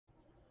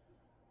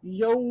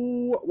Yo,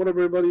 what up,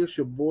 everybody? It's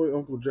your boy,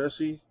 Uncle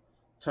Jesse.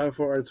 Time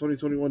for our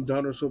 2021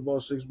 Donruss Football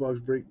 6-box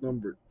break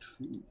number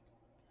 2.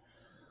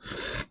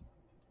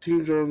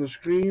 Teams are on the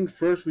screen.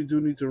 First, we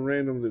do need to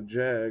random the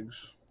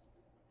Jags.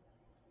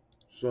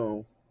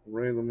 So,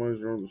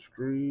 randomizer on the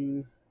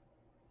screen.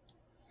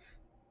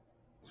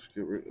 Let's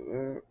get rid of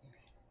that.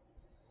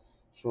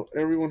 So,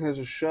 everyone has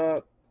a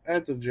shot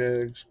at the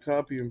Jags.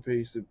 Copy and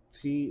paste the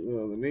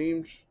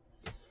names.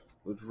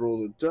 Let's roll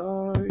the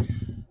die.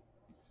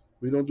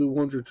 We don't do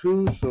ones or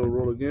twos, so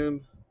roll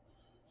again.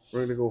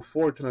 We're going to go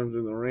 4 times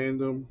in the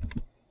random.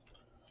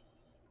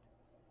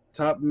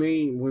 Top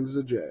name wins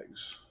the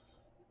Jags.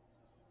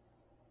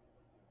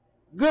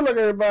 Good luck,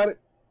 everybody.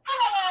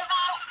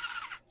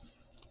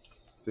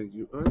 Thank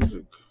you,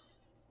 Isaac.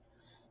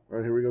 All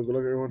right, here we go. Good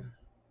luck, everyone.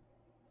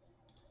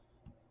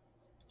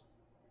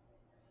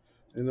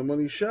 And the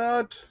money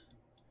shot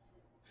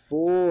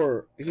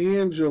for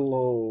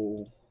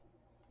Angelo.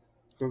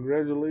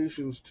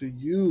 Congratulations to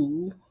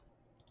you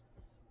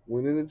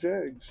winning the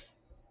Jags.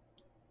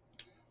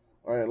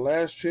 All right,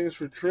 last chance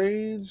for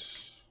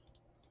trades.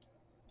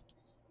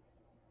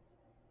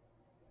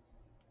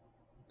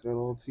 Got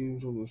all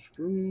teams on the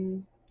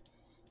screen.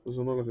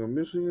 Doesn't look like I'm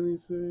missing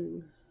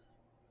anything.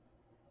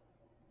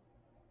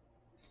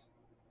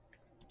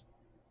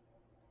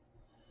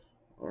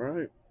 All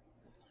right,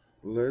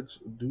 let's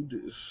do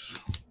this.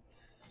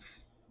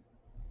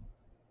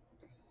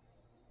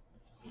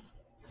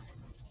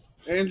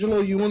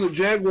 Angelo, you won the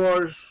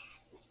Jaguars.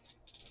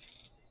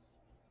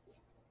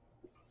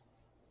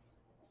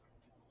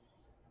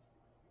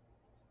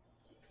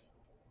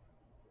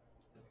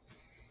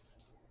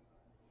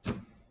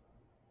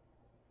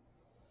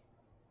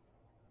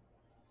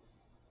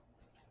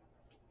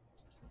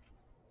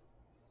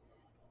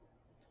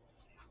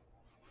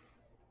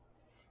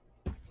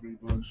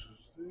 $3 is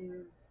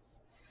there.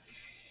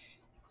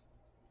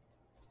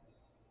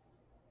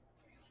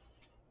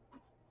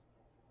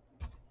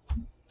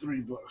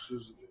 $3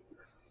 is there.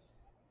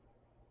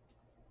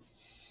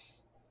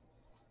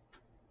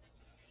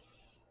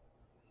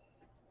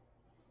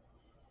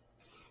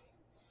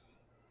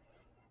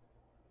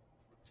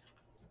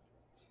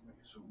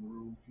 Make some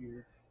room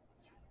here.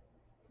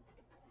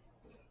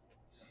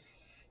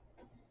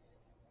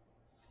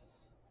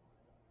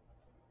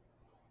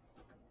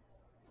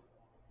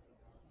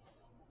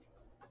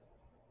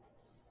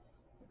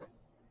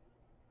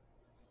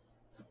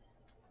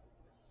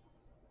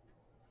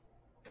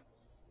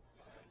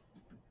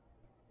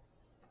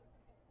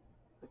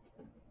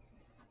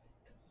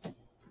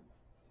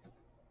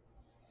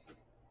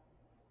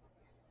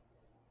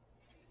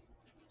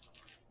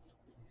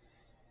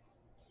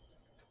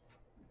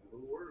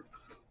 That'll work.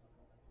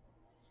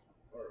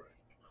 All right,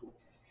 cool.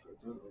 Got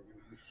that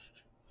organized.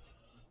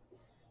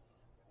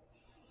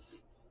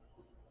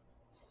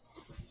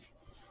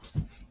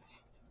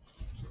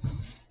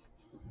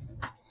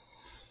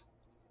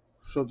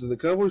 So did the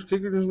Cowboys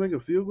kicker just make a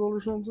field goal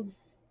or something?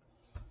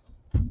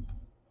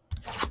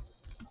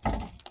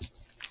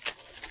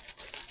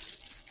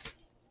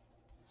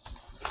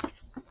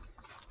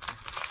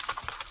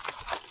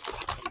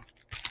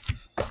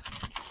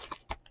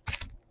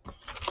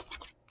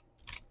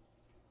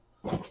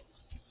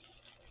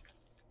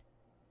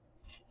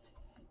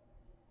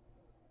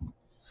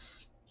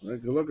 All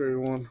right, good luck,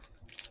 everyone.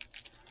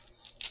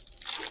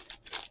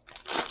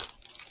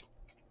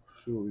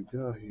 See what we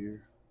got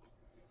here.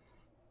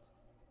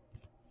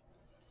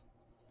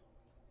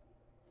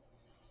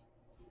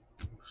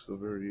 It's the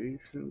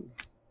variation.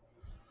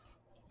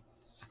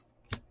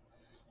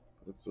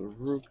 Got the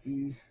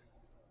rookie.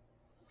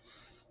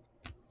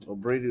 Oh,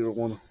 Brady to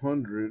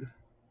 100.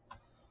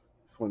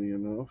 Funny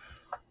enough.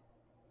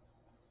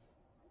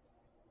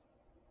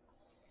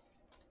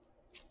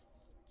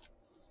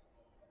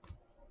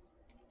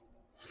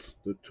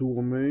 The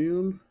 2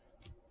 man.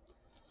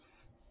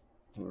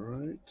 All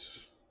right.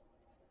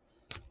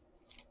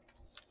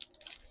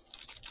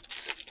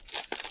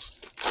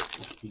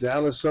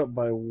 Dallas up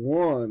by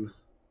 1.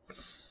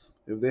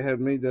 If they had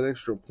made that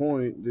extra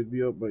point, they'd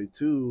be up by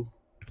 2.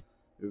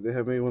 If they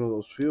had made one of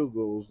those field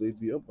goals, they'd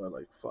be up by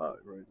like 5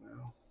 right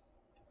now.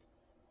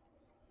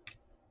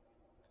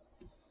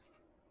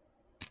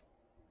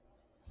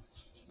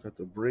 Got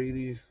the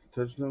Brady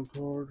touchdown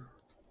card.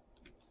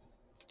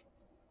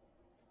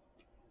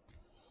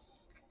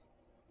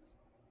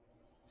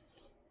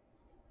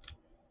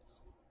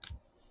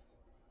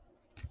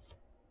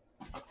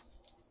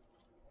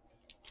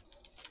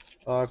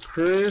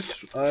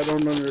 Chris, I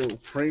don't know.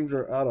 Frames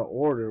are out of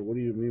order. What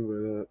do you mean by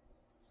that?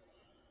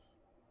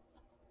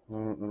 I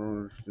don't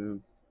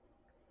understand.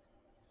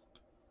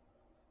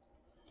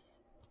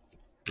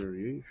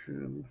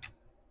 Variation.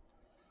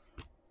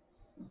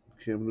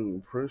 Cam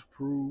Newton press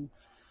proof.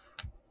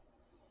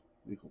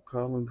 Nico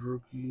Collins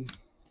rookie.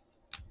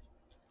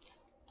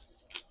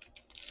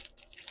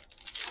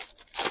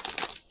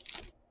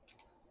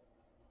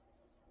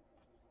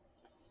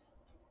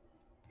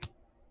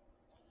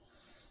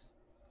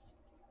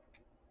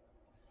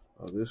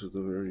 Oh, this is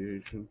the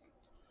variation.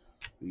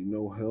 The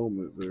no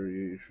helmet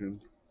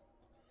variation.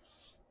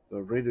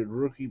 The rated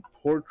rookie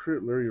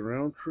portrait, Larry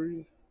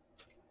Roundtree.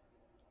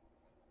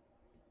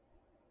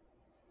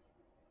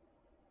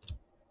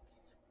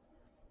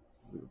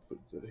 I'm gonna put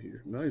that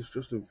here. Nice,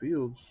 Justin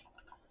Fields,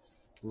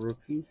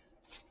 rookie.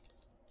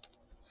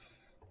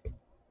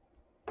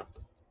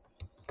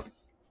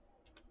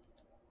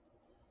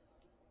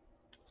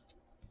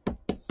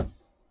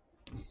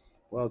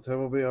 Wow,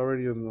 Tampa Bay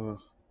already in the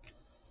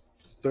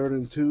 3rd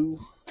and 2.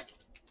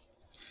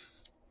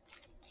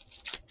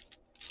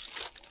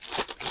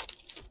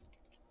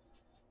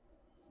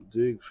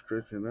 Diggs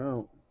stretching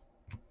out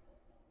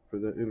for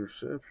that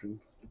interception.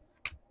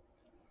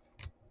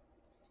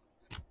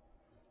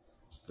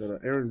 Got an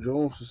Aaron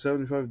Jones to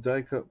 75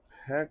 die cut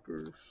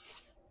Packers.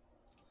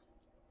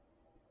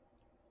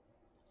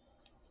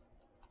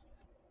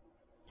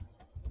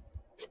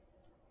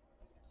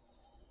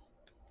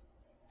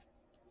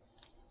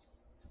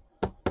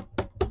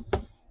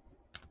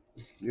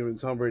 Giving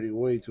Tom Brady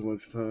way too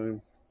much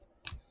time.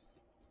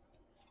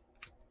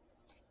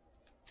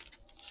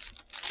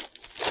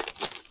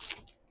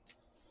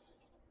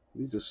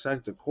 Need to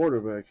sack the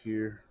quarterback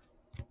here.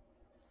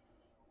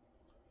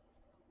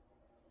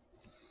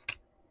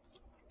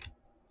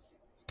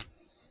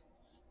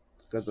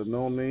 Got the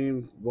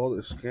no-name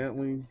Walter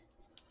Scantling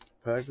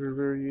Packers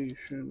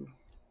variation.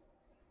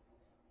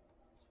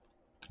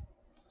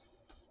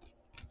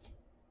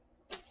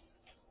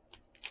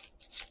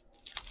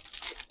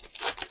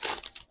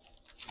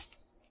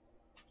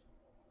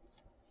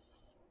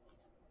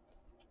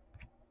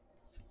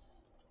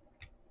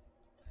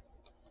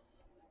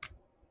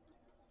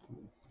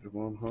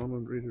 Javon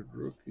Holland rated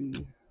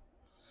rookie.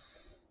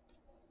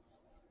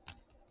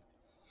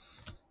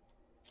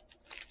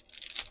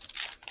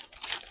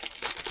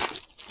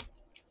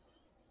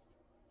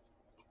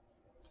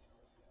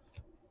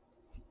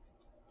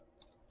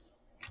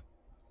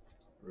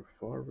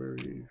 Far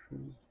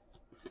variation.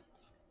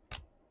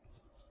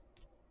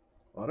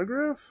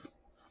 Autograph?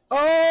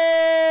 Oh!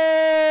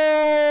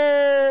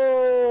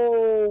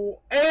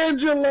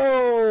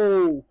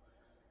 Angelo!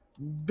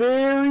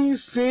 Barry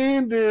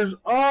Sanders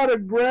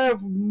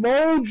autograph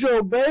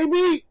mojo,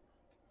 baby!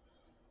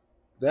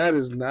 That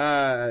is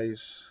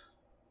nice.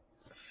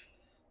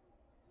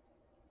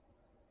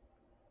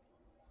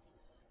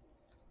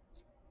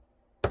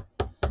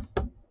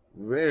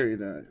 Very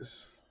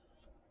nice.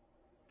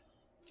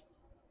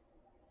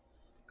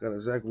 Got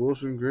a Zach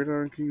Wilson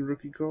Gridiron King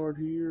rookie card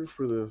here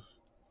for the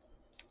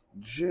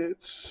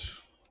Jets.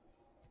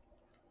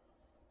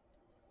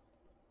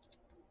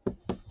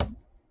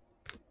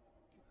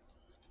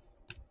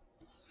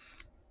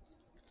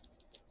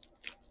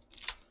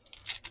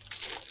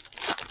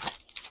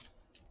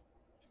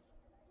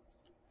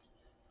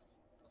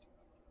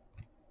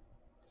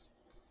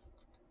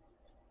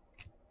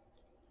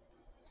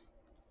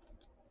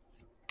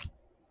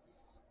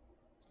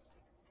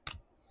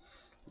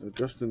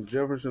 Justin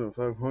Jefferson of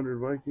 500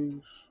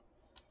 Vikings.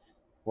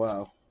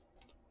 Wow.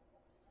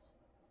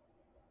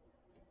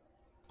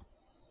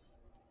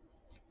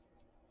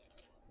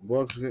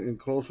 Bucks getting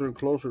closer and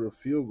closer to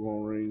field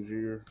goal range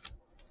here.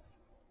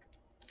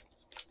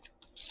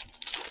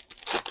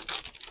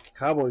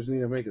 Cowboys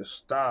need to make a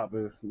stop.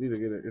 Need to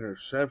get an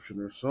interception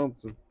or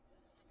something.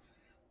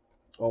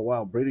 Oh,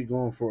 wow. Brady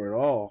going for it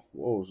all.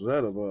 What was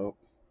that about?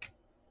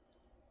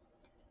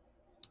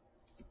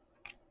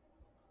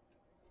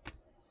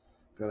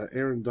 Got an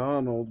Aaron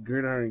Donald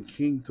Gridiron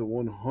King to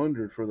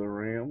 100 for the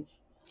Rams.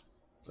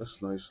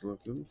 That's nice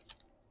looking.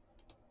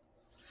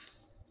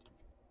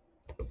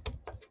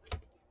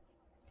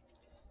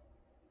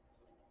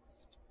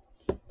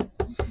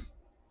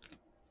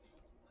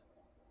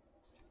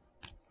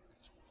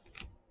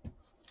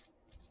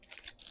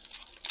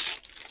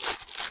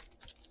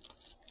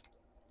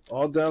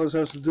 All Dallas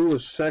has to do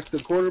is sack the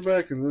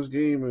quarterback, and this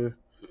game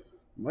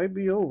might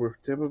be over.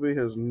 Tampa Bay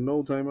has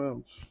no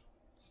timeouts.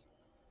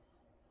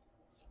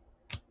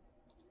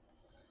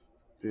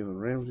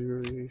 Jalen Ramsey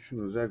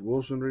variation, a Zach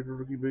Wilson rated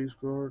rookie base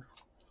card.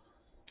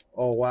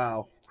 Oh,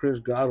 wow. Chris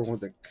Godwin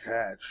with the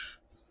catch.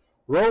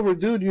 Rover,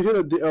 dude, you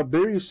hit a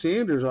Barry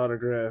Sanders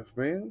autograph,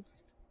 man.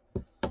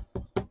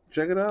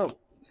 Check it out.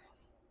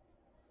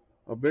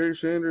 A Barry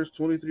Sanders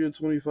 23 of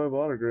 25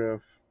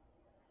 autograph.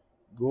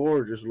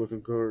 Gorgeous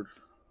looking card.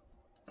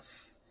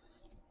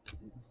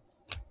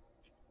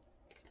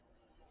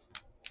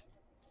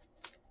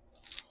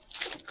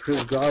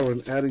 Chris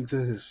Godwin adding to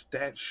his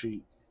stat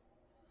sheet.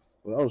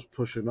 Well, that was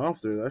pushing off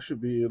there. That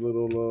should be a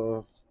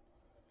little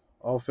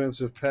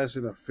offensive pass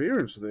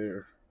interference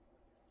there.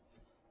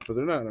 But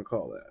they're not going to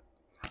call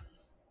that.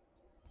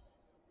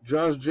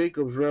 Josh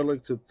Jacobs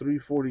relic to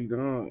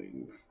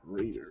 349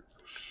 Raiders.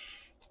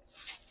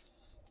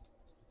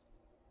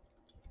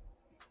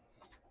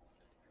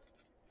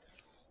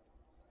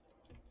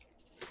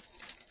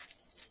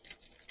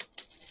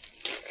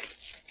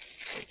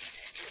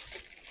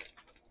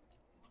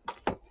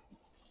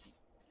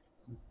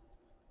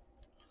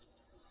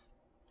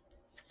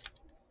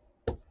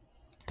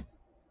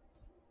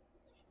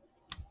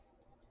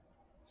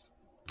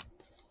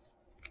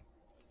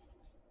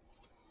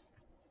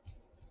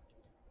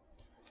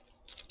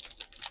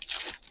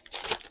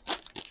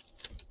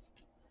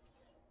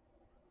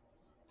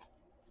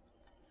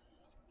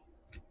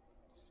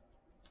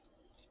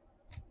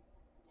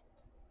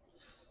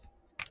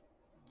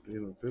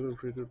 Jalen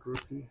Phillips, rated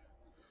rookie.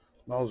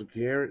 Myles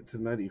Garrett to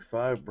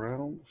 95,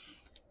 Browns.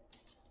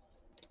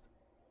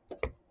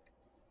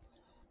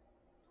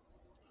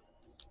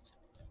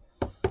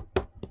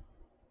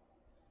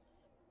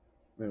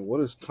 Man,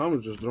 what is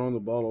Thomas just throwing the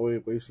ball away,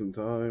 wasting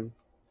time?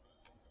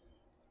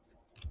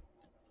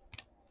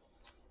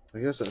 I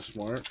guess that's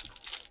smart.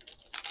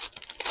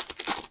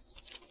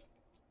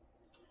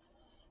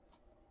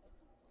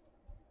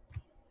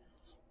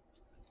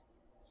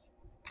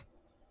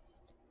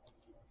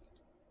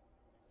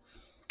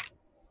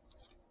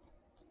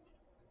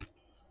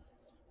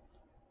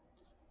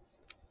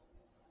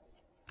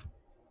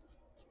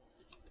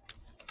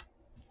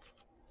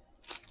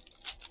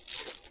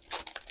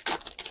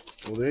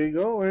 Well, there you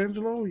go,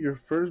 Angelo. Your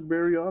first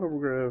Barry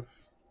autograph.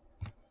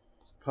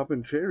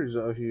 Popping cherries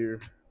out here.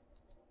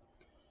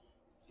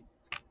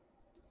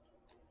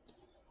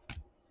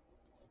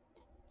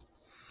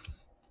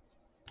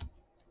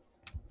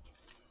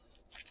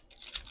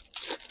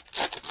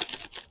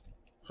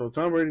 So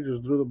Tom Brady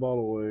just threw the ball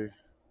away.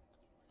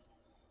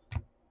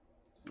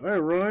 All right,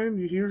 Ryan,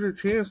 here's your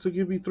chance to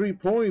give me 3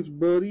 points,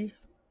 buddy.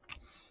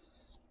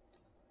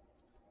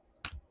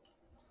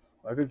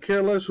 I could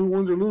care less who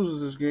wins or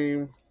loses this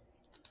game,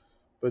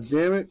 but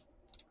damn it,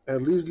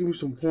 at least give me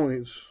some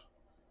points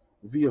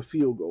via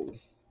field goal.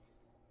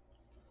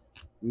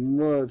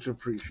 Much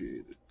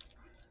appreciated.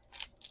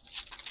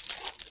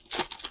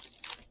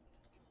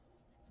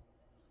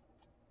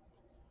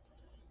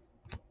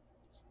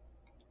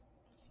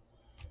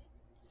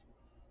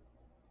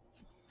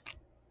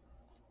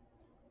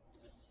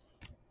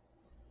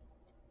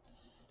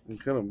 And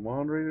kind of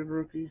moderated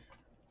rookie.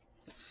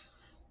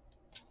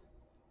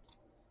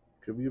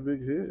 Could be a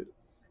big hit.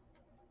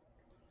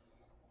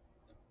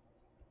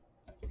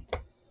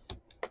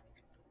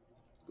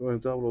 Go ahead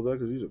and top load that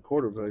because he's a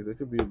quarterback. That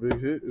could be a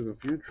big hit in the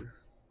future.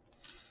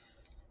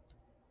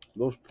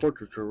 Those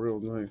portraits are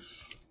real nice.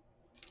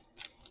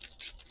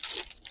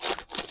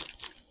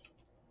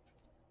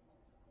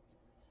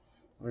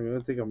 I'm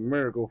going to take a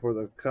miracle for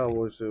the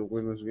Cowboys to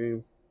win this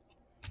game.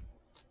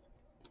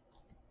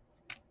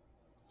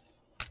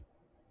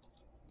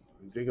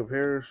 Jacob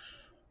Harris,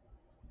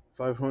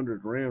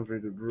 500 Rams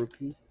rated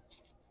rookie.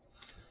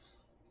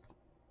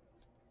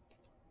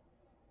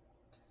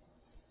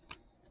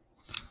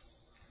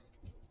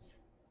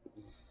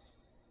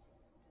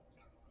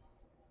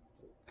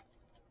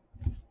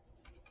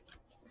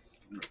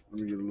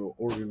 Let me get a little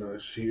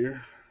organized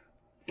here.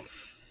 The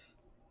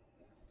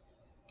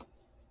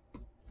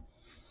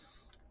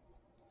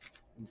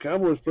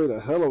Cowboys played a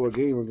hell of a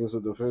game against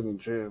the defending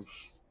champs.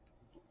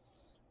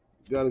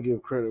 Got to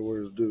give credit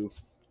where it's due.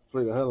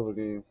 Played a hell of a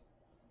game.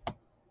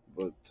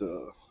 But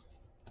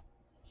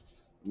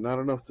not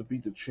enough to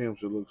beat the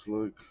champs, it looks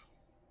like.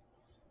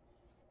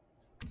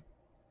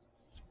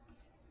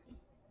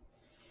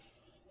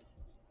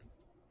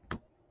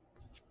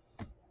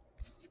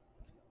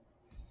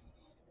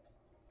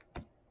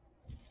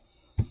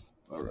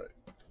 All right.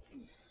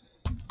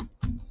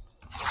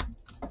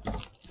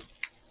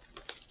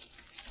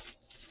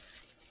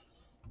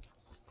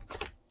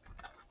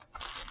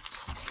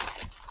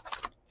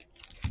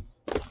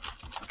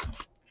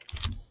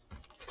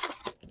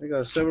 I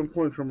got 7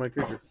 points from my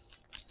kicker.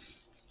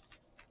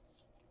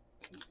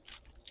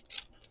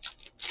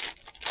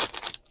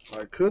 All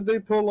right, could they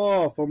pull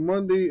off a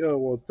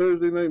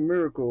Thursday night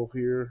miracle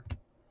here?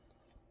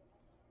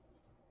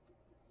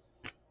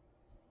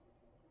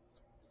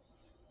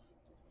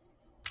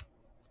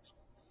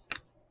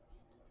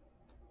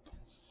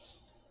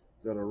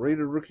 Got a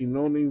rated rookie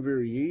no-name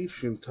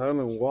variation,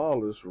 Tylan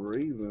Wallace,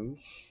 Ravens.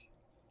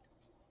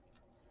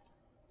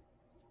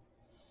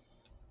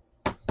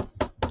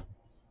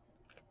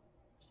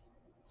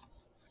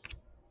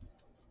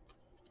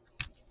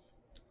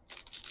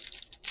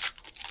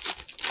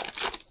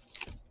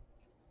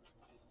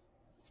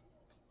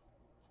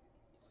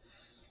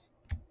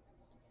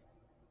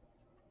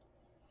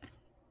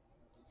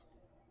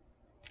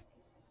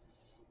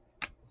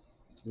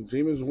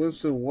 Jameis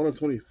Winston, 1 of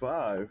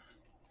 25.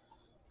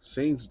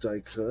 Saints die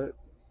cut.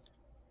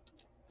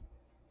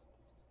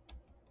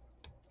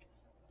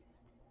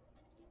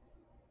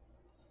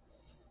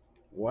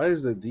 Why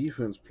is the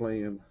defense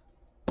playing?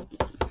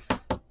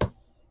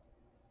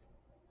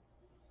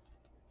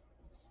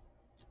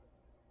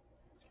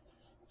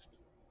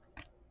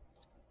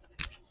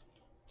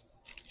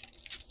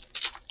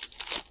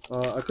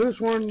 I could have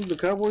sworn the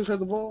Cowboys had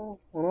the ball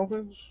on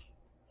offense.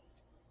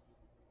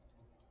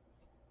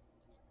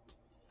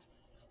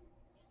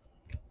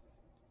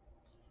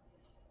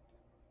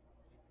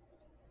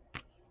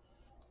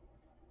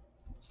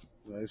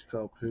 Nice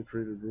Kyle Pitts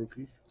rated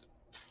rookie.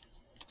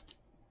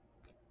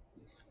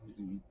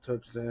 The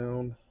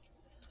touchdown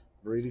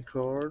Brady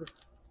card.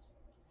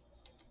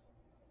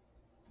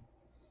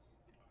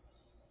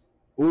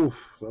 Oof,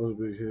 that was a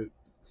big hit.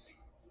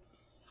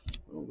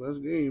 Well, that's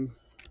game.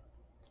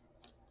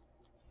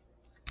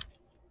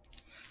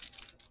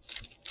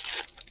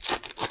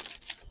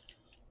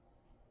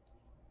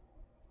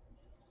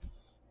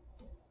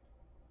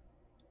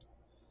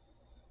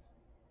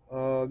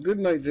 Good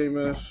night,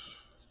 JMS.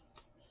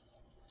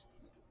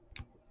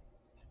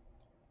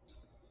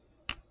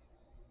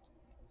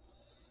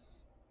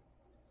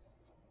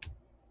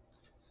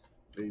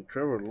 A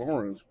Trevor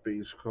Lawrence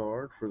base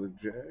card for the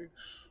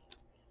Jags.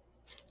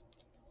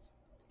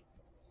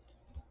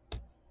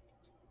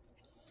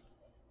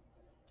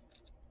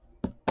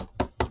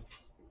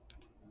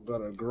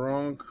 Got a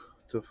Gronk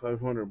to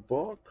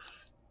 $500.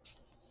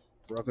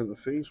 Rocking the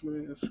face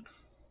mask.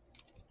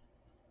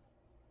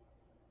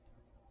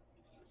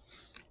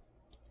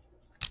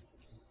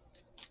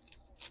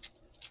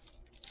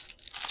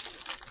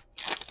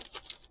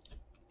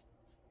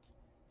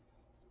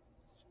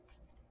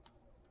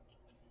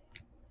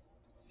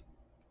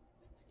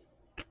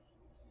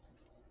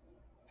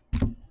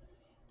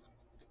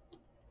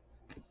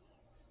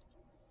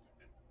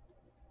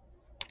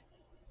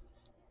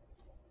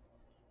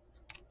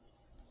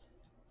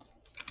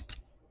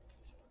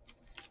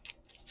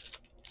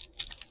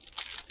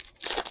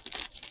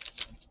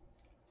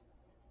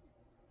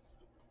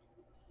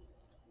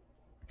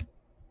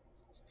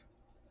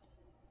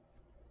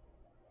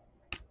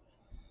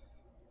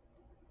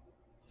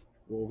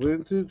 Well,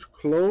 vintage,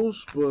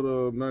 close, but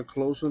not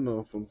close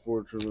enough,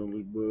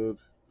 unfortunately, bud.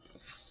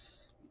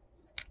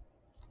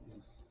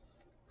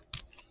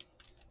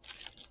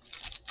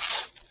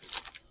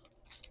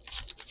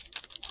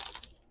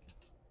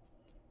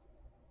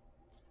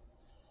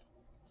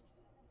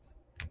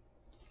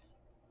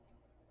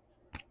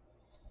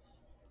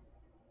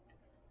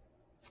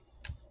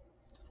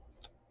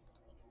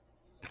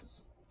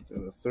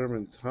 Got a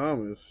Thurman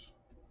Thomas.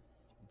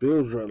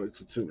 Bills rally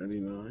to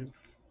 299.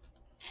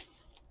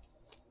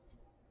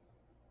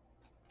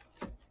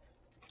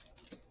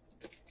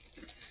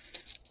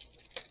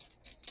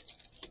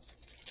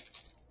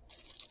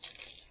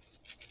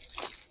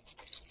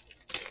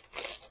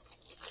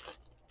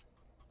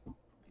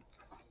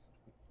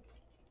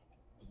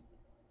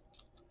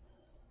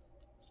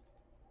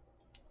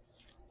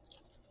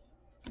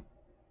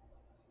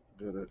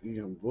 Got an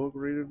Ian Book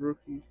rated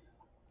rookie.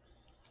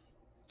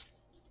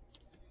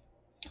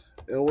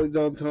 Elway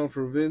downtown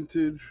for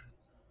vintage.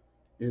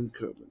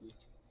 Incoming.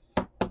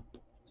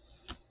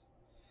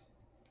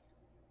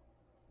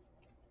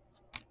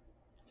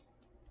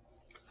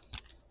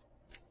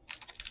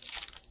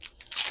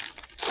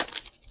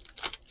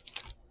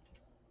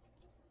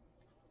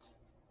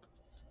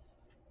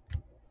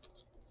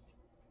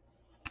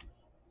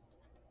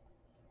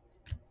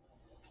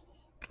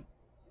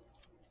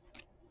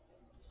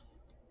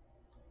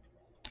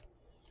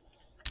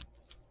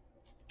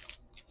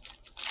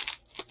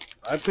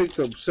 I picked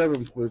up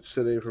 7 points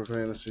today for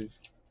fantasy.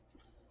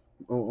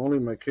 Oh, only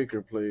my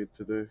kicker played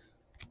today.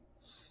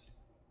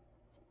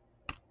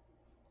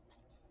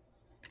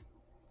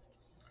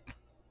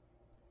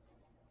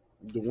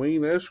 Dwayne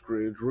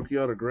Eskridge, rookie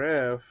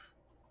autograph,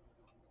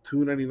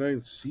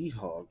 $2.99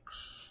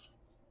 Seahawks.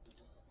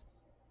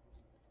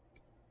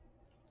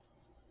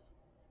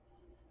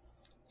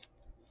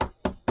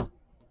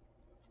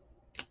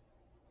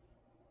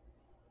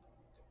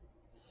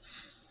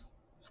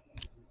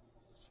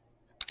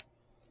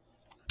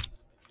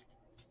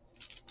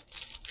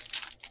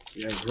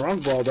 Yeah,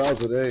 Gronk balled out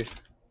today.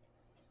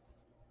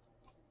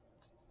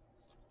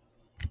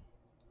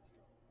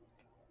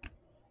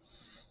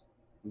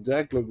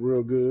 Dak looked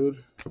real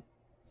good.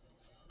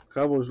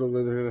 Cowboys look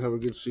like they're going to have a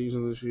good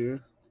season this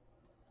year.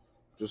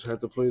 Just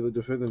had to play the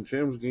defending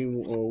champs game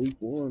week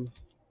 1.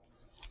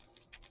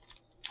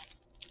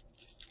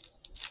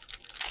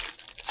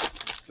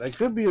 That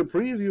could be a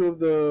preview of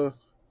the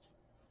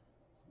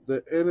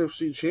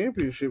NFC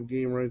Championship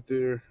game right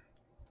there.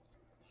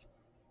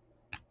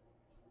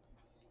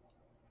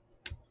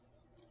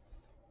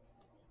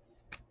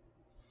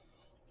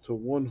 To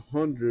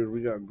 100,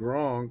 we got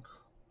Gronk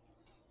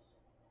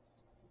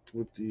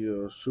with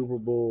the Super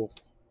Bowl,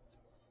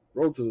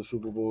 road to the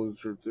Super Bowl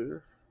insert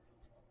there.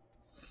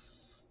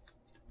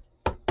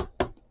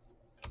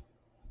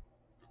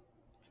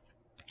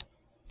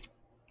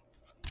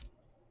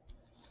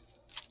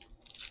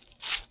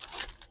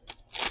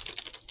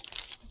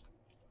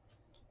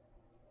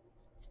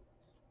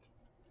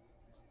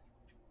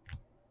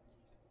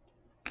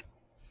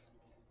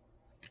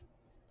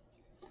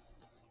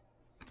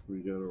 We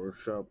got our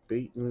Rashad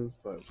Bateman,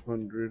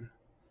 500.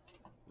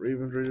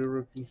 Ravens rated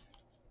rookie.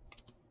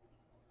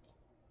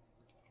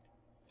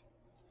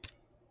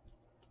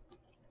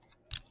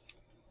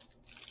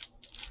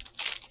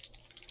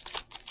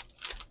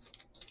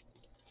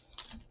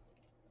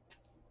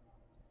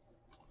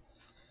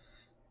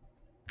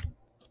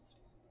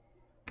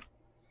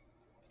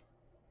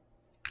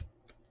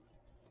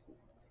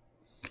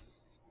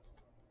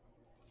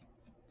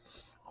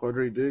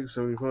 Quadre Diggs,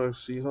 75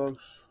 Seahawks.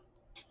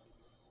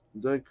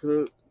 Die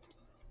cut.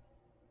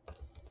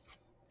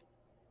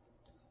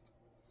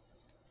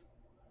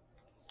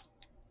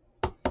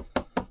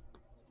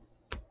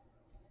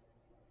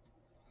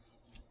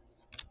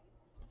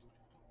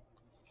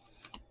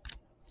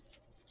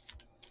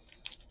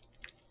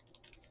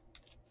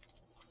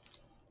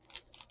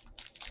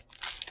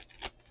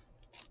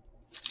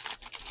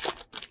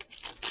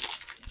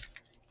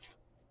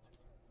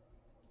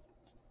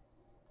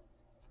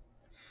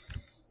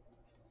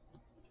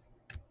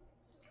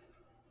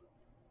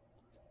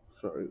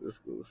 Sorry, this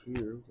goes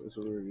here. That's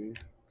a variation.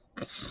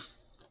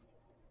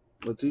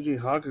 But TJ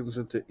Hawkins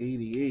into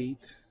 88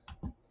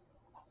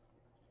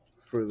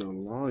 for the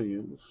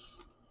Lions.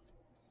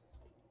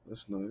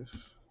 That's nice.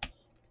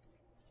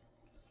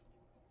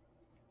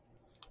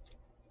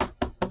 A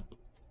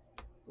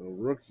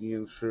rookie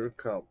insert,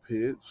 Kyle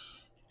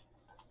Pitts.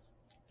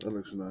 That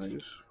looks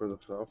nice for the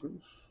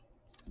Falcons.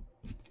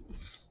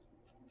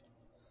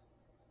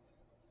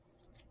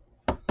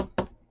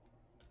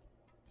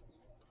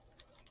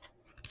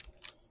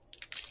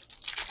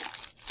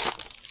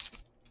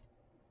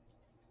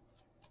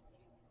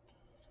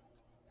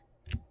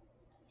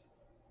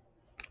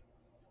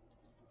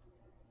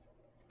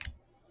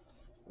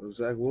 A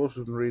Zach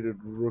Wilson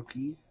rated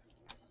rookie.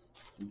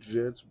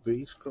 Jets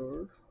base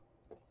card.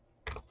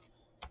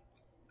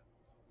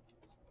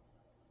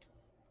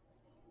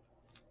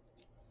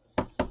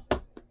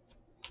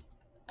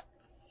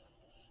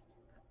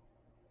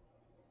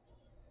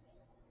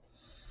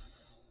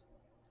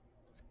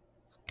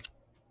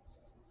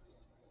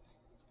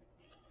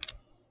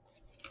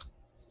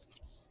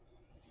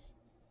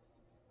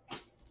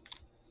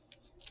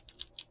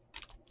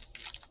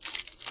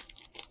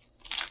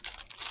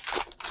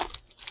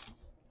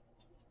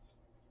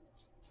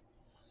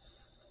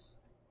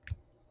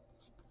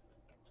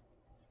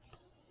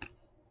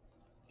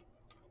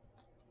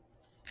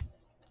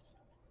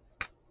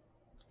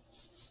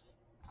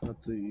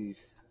 Got the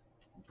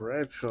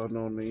Bradshaw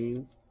no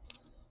name.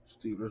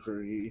 Steelers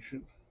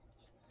variation.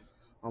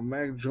 A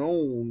Mac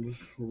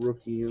Jones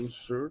rookie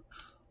insert.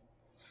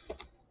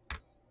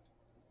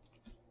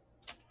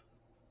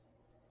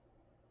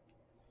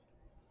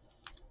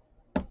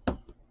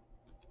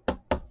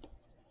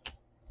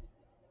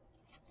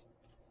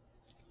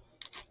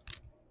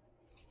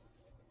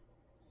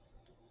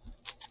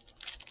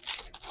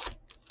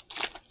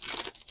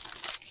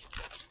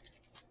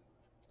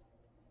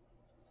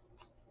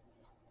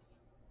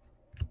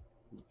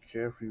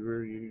 McCaffrey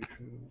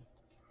variation.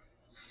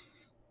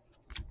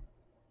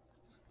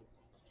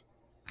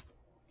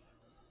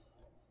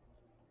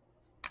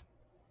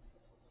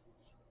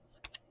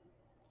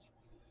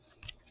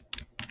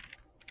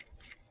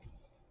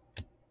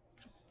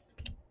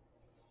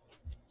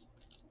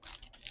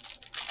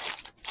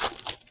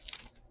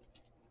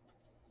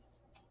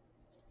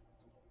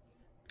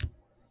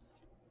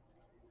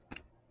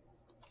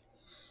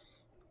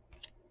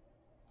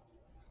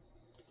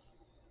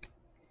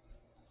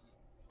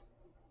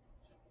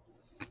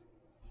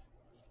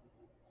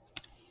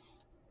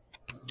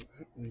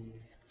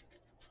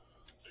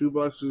 Two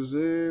boxes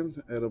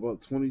in at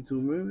about 22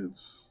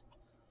 minutes.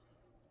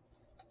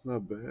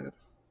 Not bad.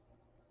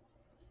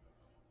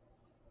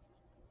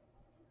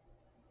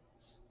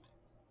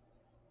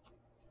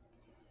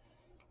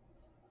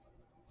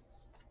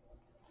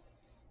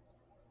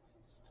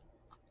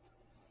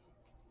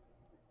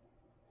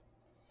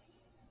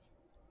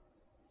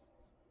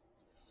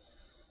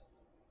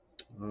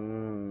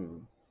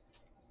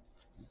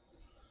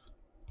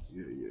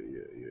 Yeah.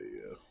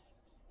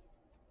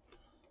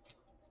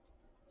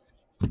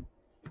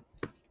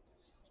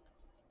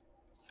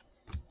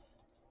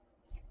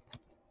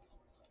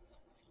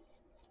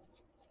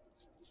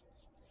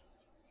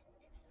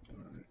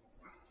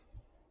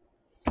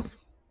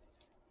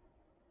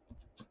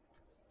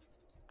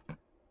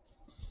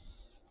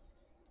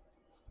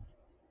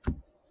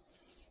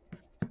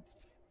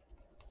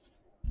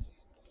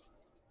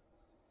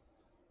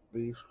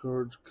 Base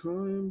card's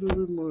kind of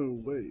in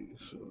my way,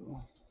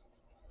 so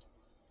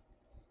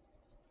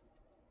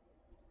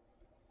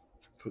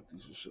put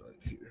these aside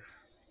here.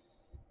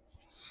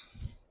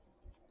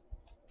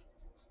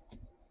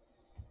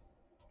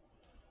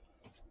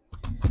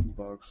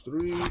 Box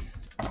 3.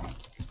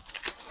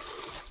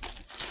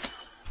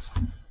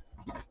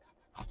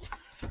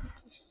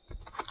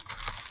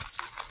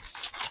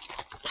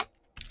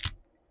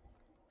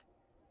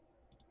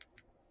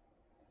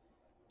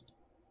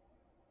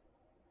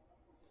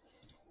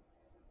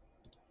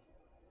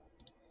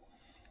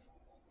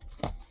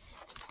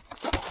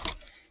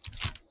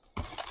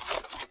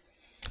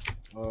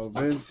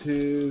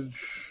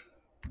 Vintage.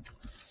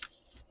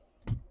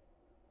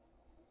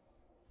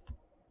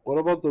 What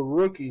about the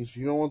rookies?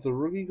 You don't want the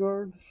rookie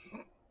cards?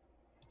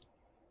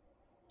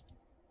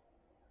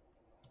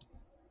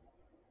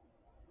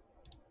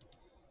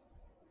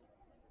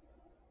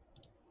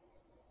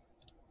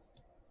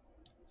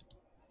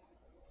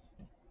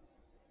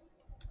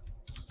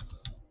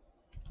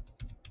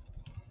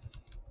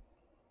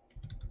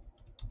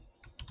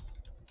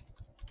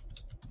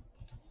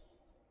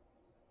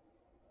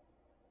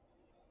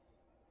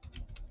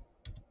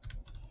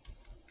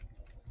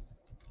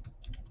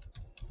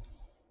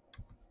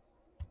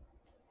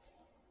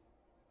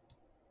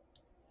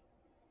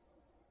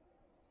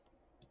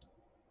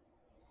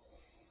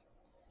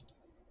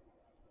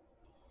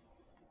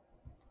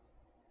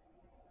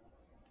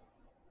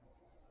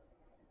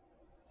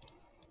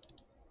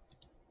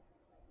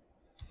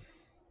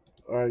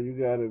 All right, you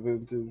got it,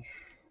 vintage.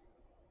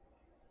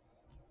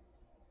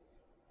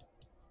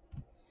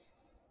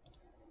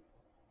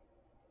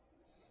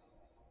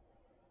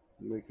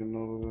 make a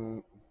note of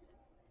that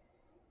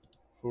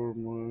for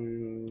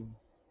my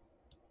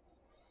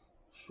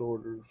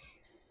sorters.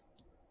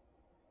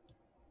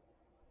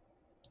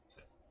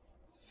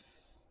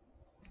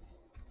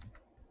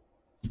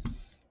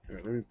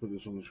 Alright, let me put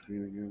this on the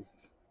screen again.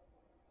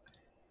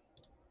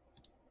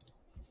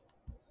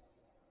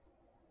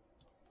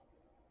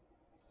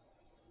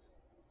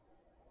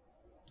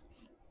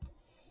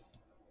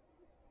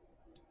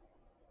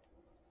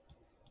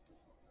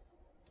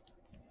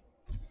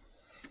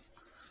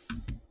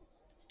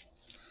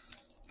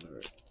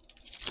 Alright.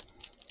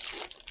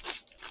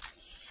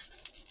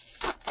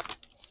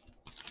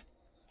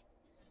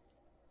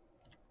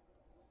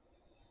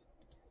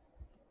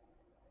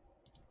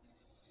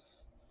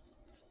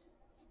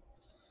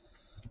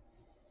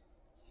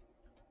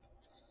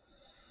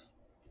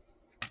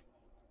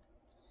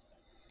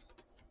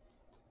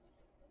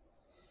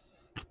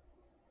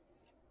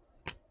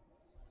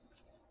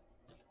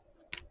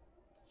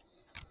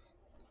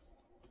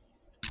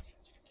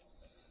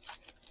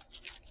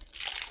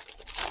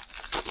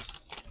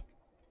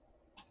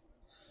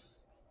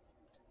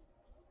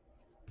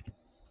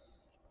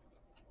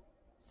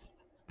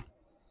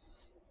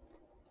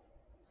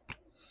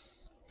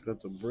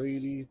 Got the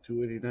Brady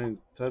 289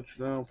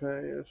 touchdown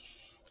pass.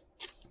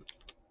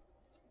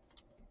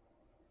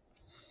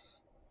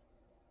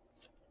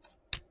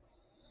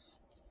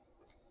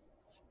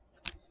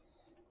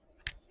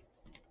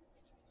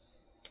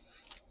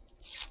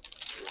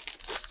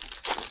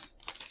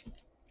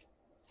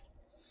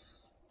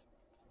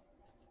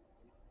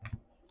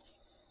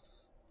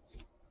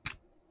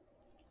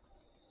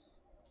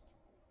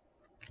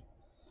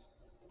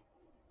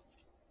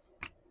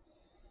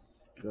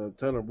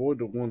 Tyler Boyd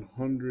to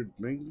 100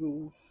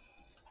 Bengals.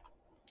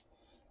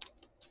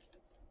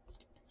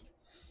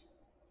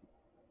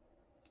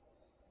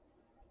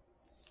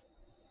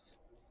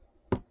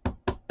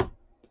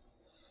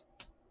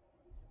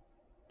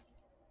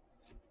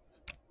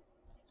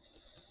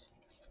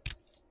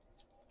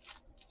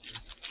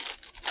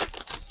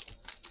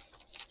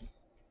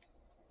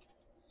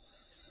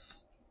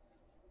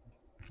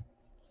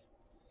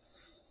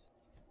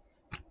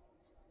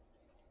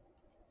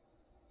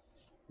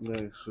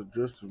 Next, so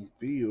Justin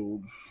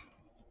Fields,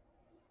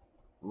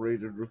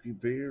 rated rookie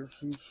Bears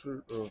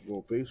insert.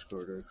 Well, base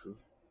card actually.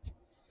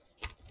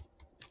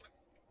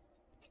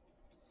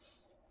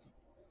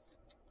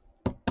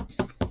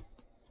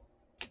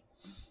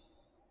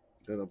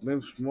 Got a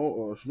Ben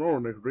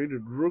Snornick,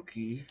 rated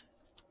rookie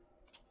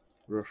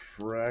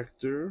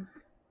refractor.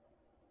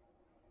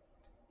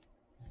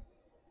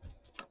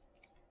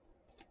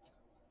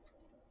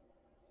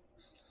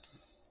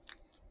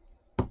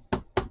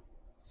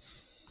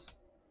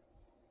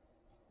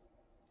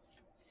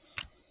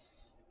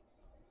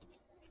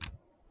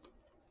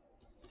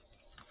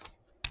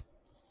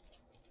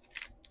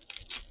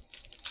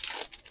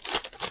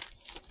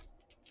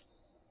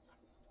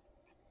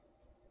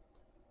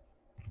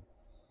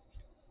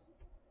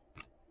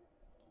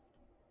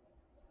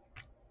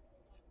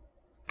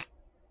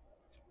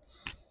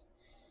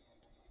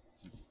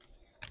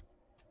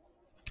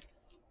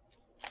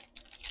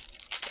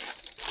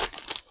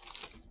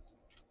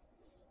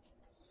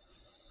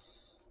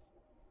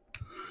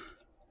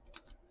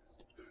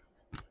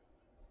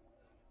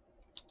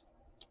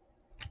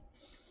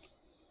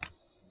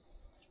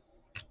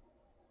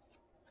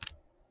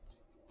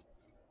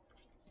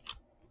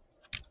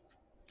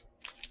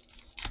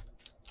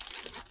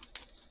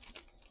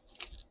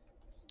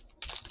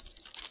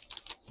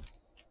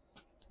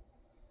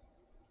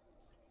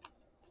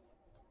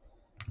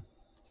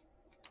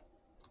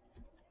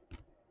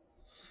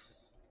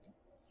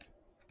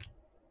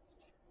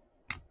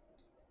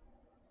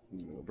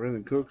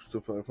 Brandon Cooks to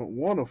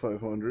 1 of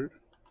 500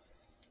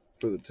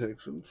 for the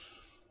Texans.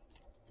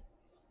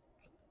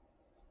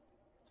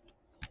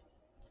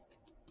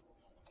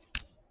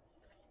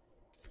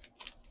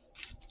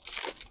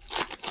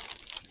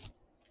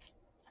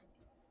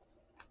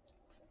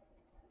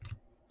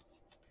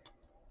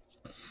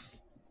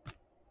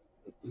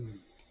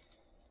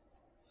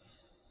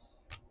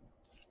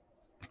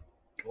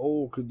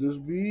 Oh, could this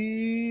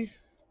be?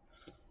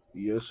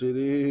 Yes, it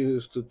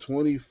is. To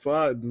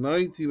 25,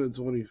 19 of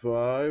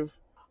 25.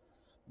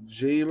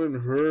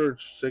 Jalen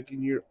Hurts,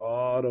 second year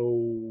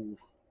auto.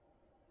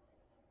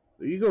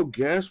 There you go,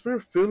 Gasper.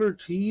 Filler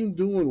team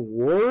doing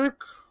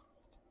work.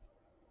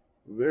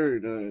 Very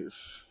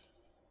nice.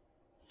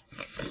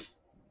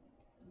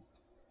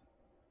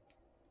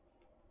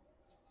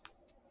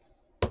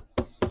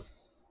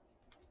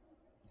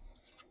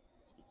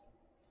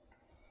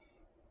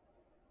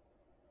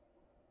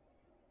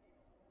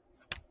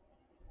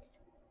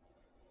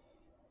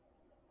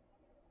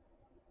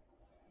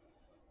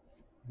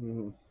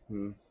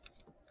 Mm-hmm.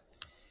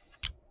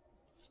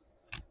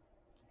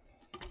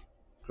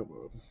 Come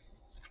on.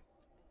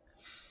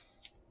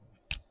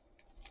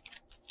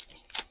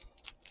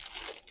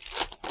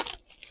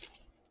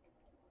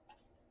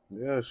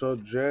 Yeah, I saw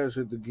Jazz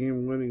hit the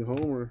game-winning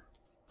homer.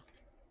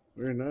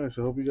 Very nice.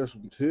 I hope you got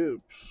some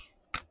tips.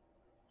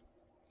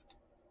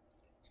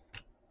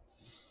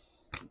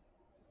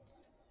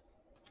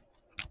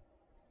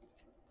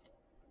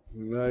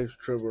 Nice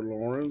Trevor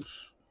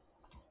Lawrence.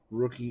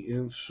 Rookie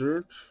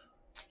insert.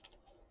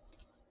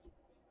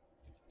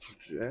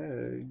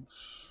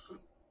 Jags.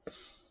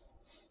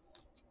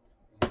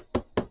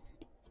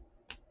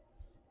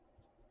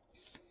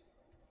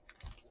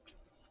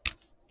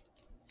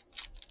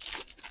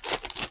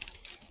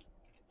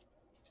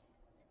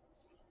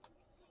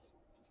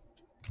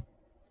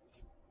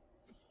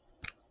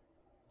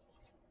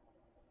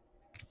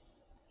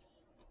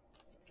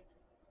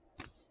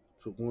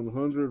 To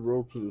 100,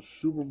 roll to the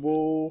Super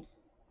Bowl.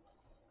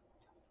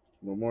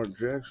 Lamar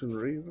Jackson,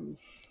 Ravens.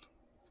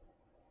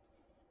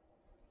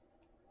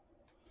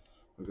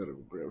 I gotta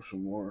go grab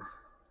some more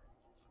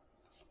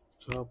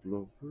top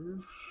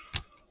loafers.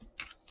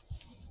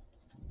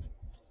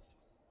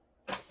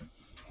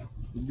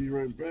 Be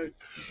right back.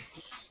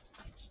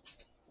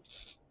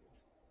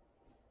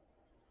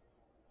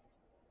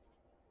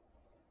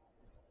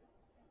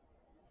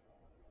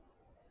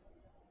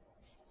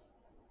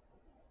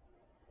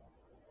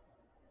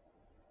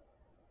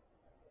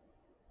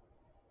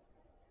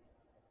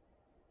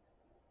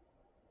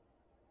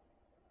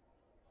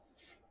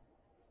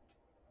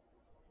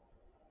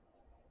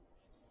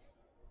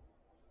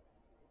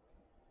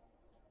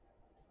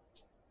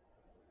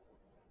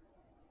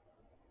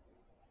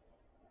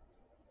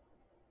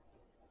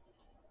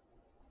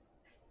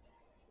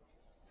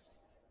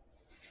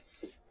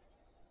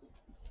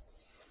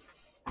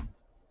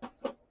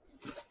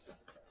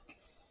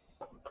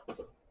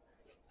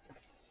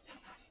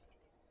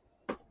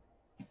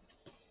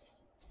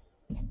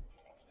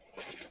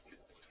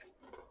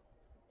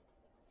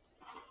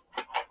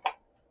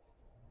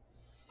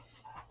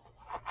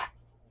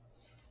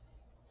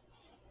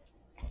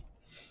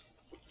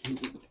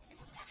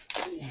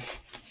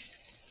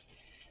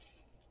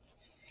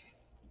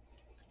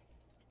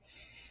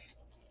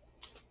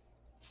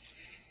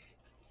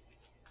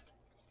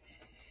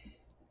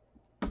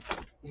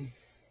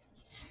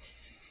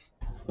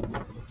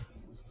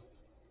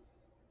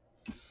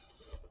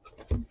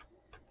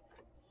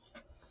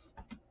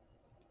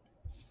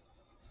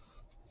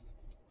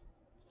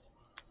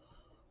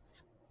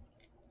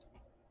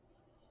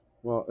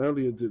 Well,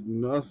 Elliott did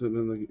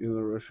nothing in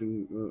the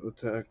rushing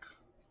attack.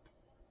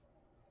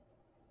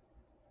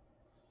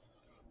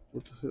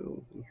 What the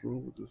hell is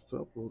wrong with this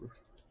top loader?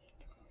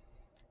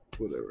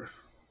 Whatever.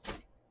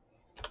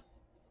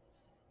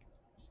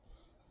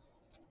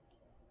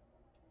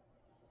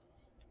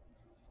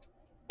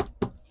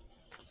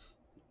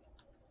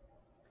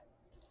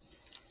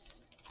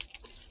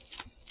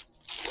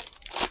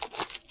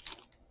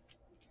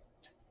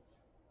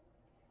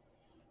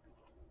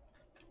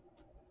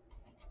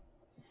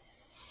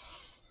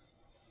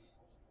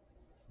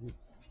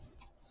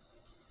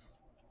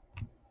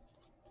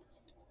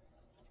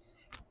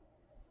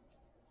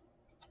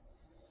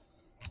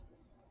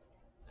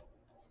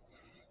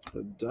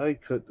 A die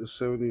cut to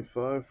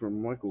 75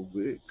 from Michael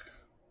Vick.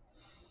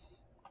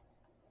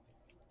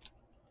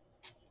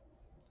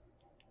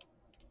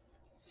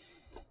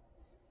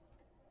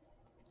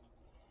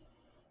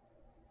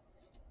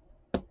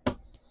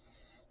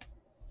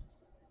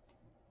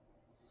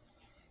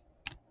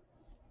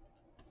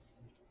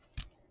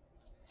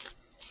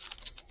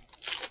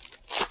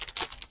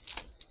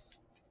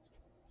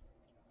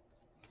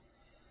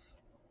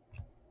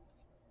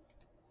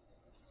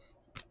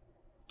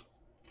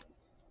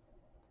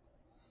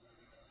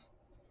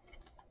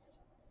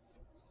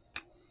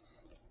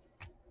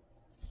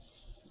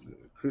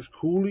 Chris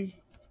Cooley,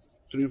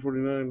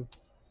 349,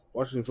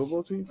 Washington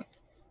football team.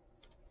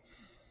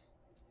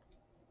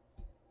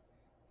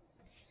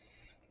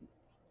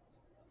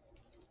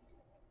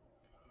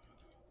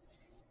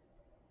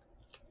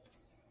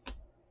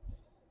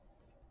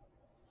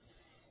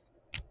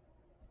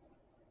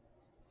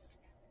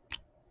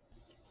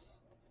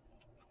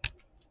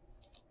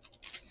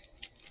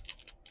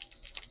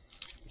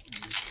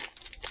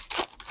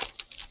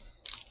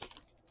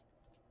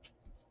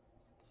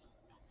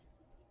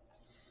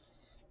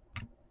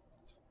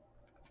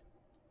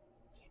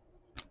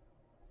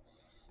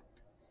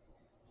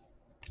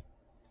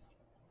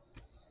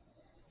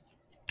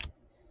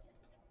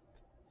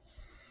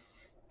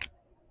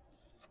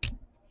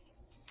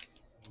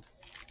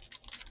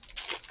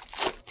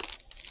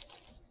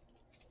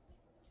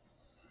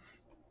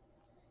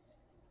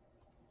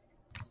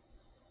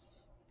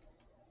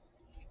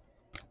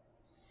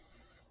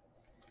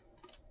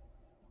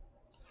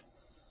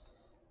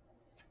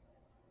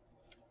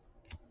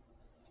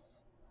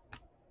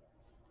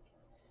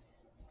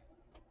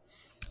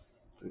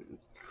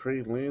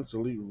 Trey Lance,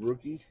 elite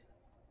rookie.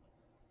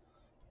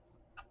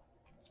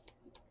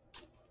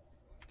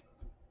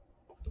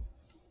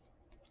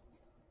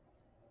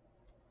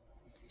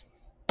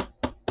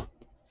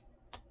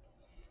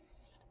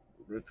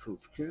 Retro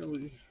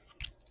Kelly.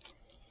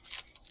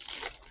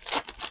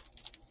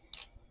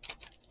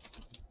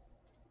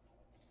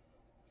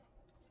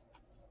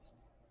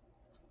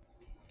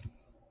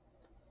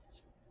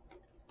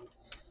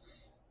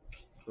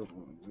 Come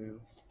on, man.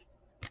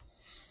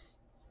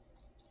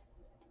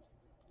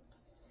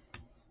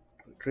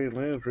 Trey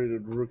Lance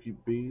rated rookie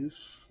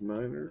base,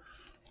 Niners.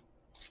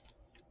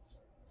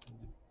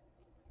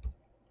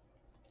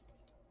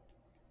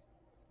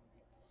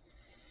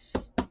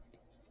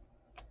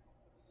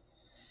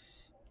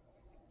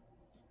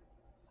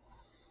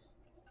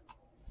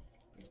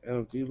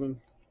 Adam Thielen.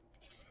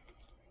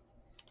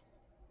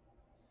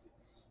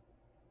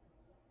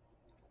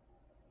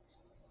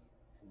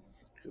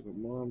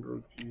 Killamond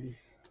rookie.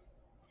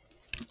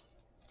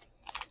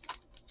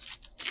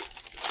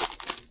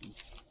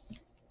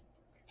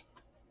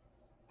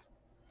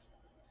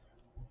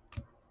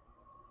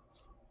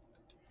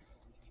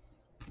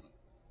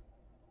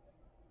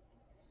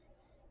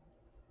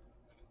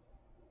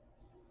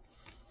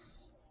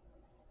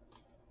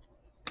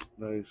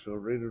 Nice.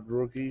 Rated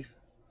rookie.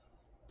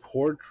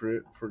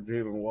 Portrait for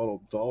Jalen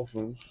Waddle,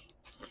 Dolphins.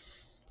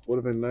 Would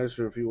have been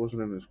nicer if he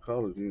wasn't in his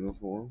college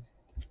uniform.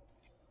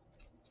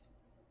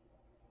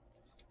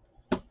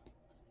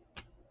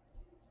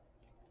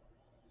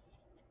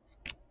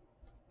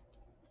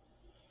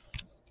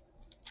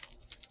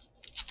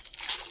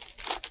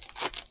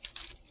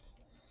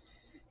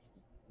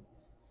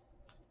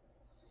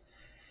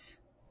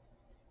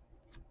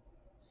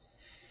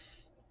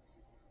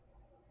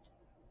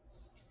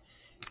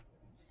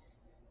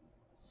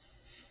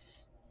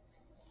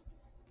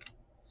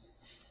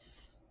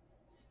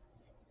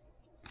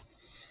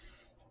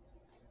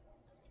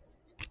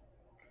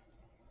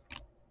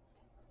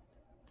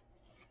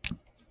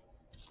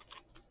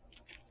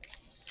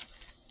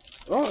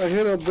 Oh, I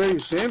hit up Barry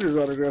Sanders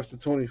autograph to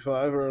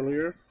 25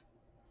 earlier.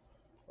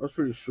 That's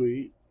pretty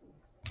sweet.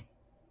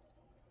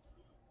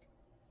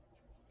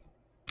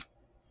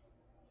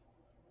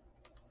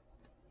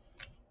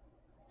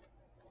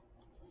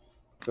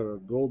 Got a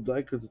gold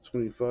die cut to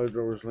 25,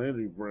 Jarvis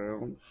Landry,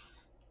 Browns.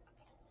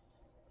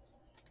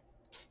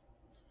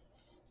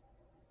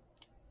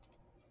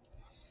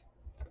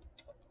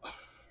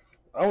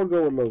 I would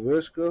go with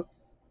LaVisca,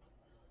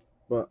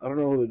 but I don't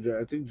know who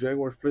I think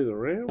Jaguars play the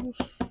Rams.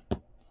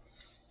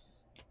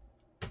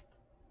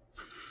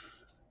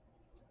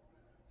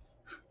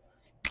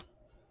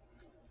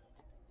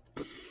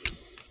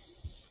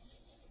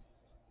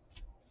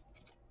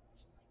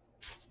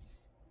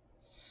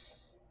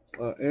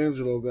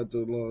 Angelo got the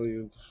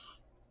Lions.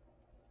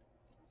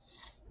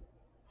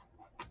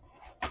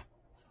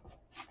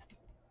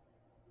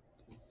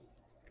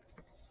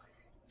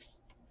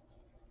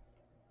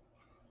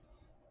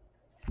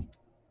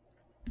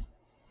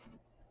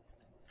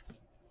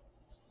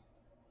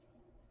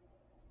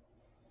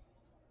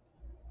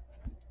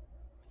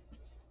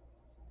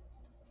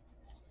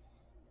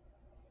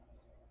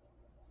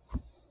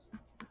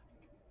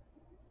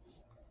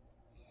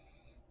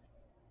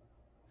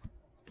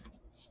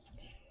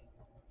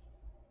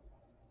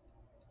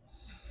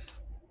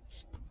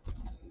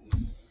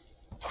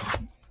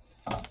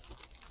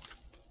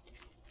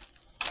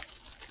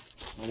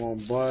 I'm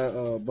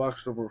on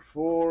box number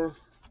 4.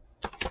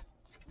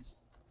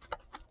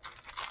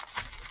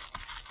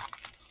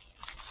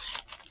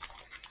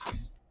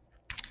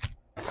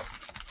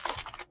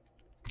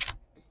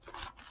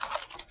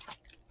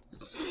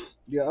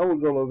 Yeah, I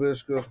would go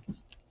LaVisca.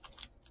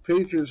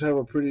 Patriots have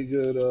a pretty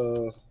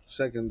good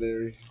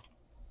secondary,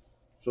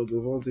 so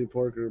Devontae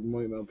Parker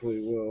might not play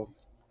well.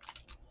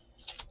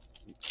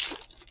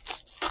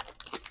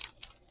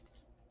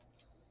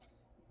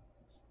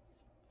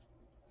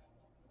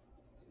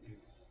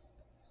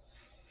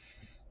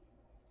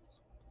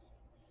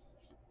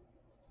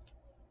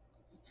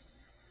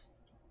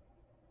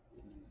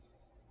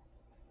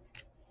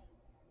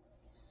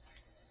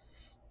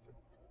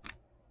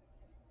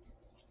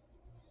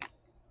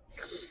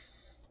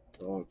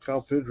 Kyle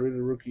Pitts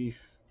rated rookie,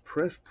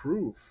 press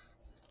proof.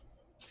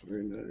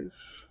 Very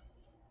nice.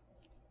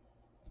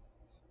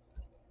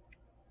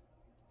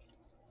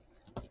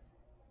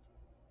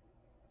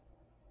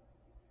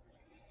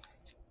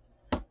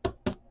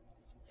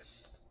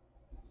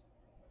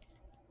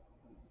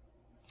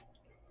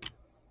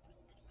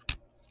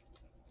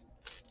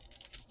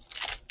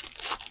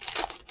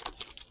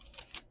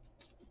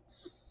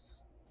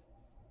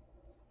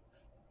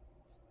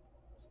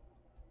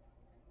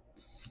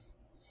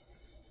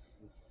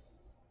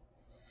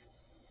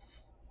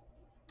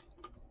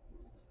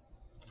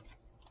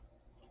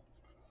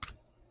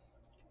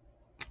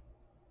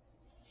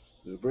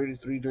 The Brady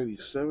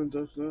 397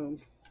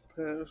 touchdown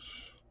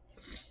pass.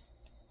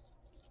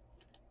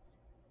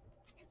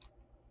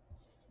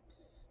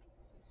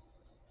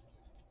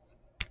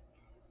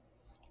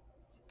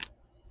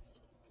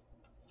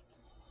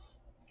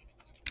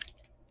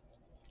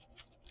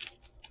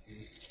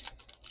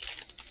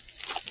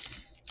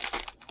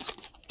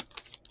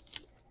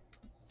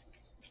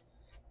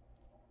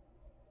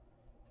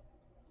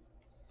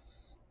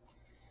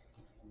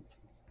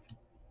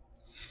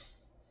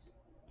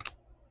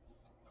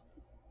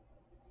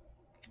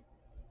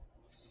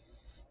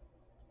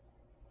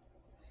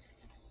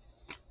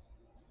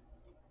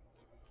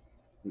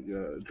 We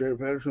got Jared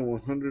Patterson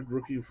 100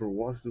 rookie for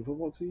Washington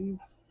football team.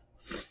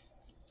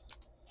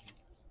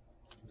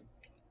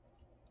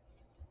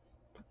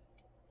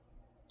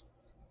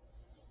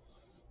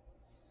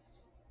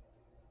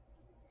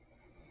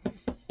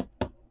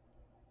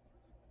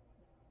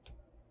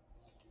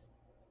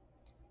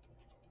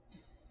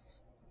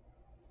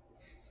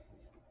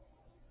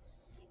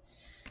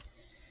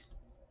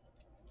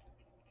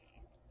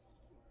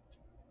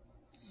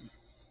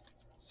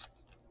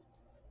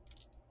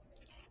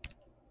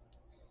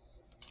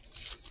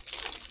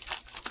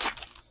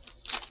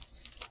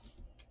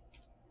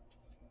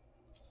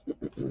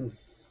 What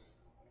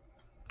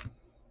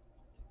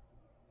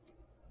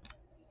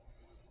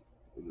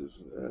is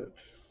that?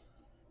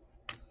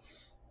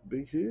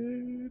 Big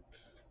hit.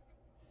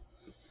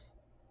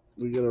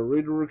 We got a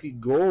Raider rookie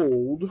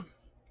gold.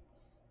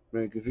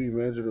 Man, could you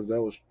imagine if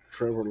that was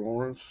Trevor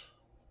Lawrence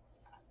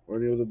or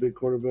any of the big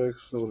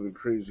quarterbacks? That would have been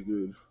crazy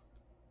good.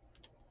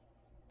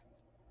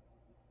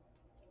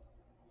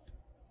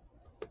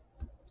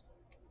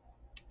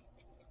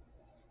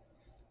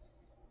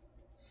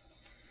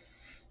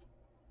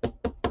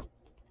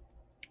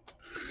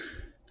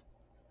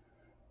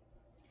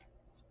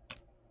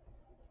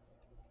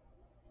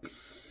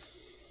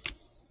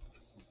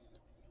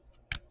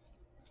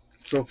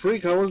 So,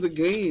 Freak, how was the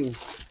game?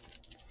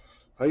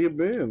 How you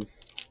been?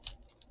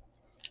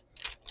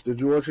 Did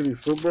you watch any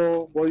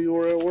football while you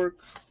were at work?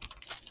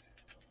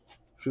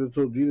 Should have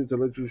told Gina to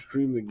let you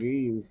stream the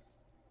game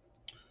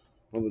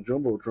on the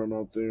Jumbotron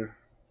out there.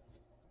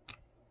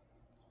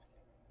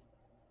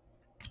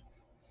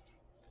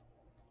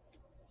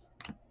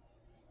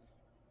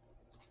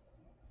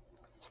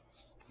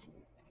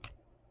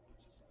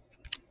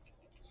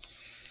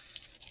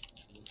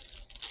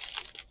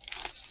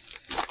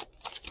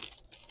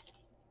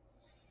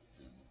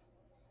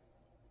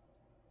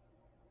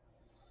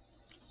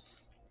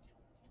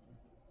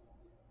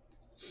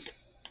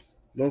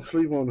 Don't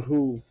sleep on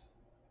who?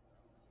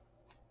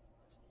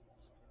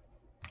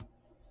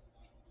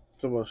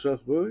 Talking about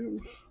Seth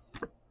Williams?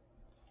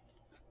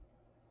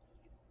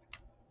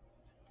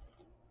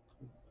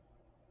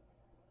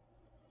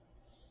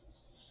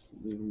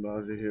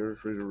 Najee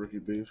Harris, rated rookie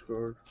base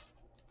card.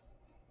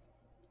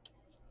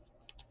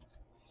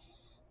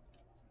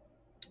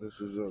 This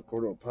is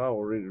Cordell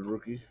Powell, rated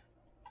rookie.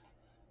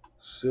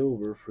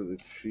 Silver for the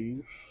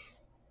Chiefs.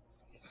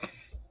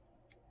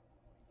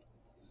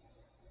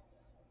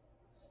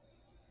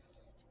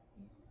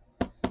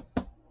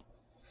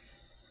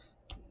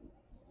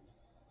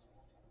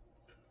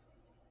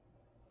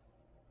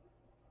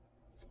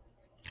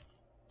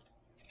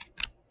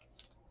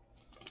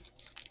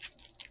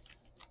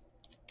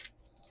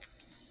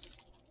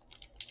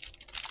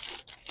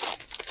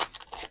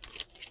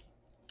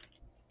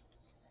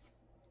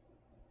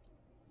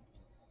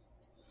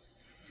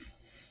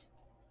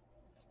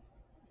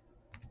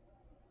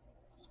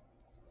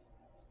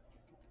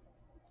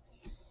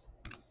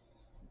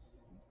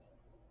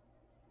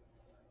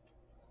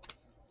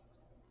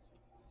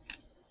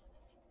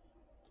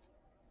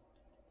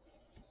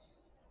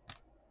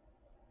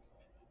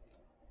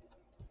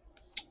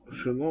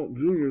 Chenault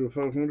Jr. to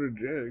 500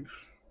 Jags.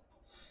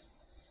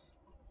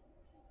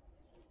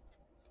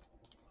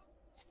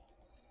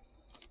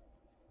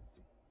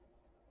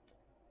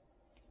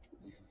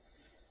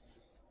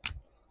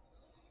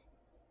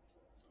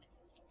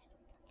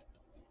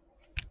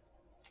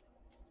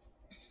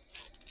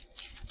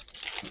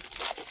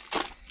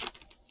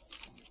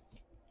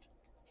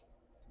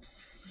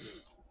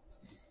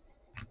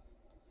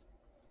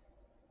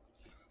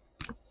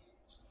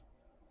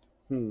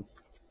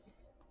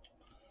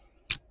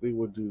 They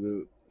would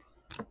do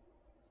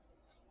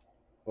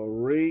the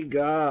Ray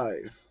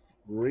Guy.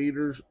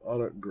 Raiders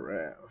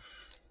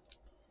autograph.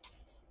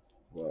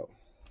 Wow.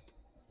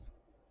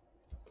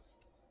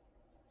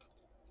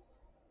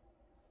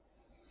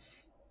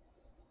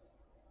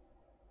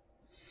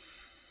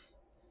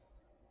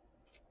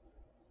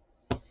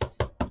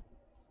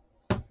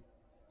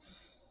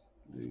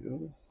 There you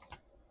go.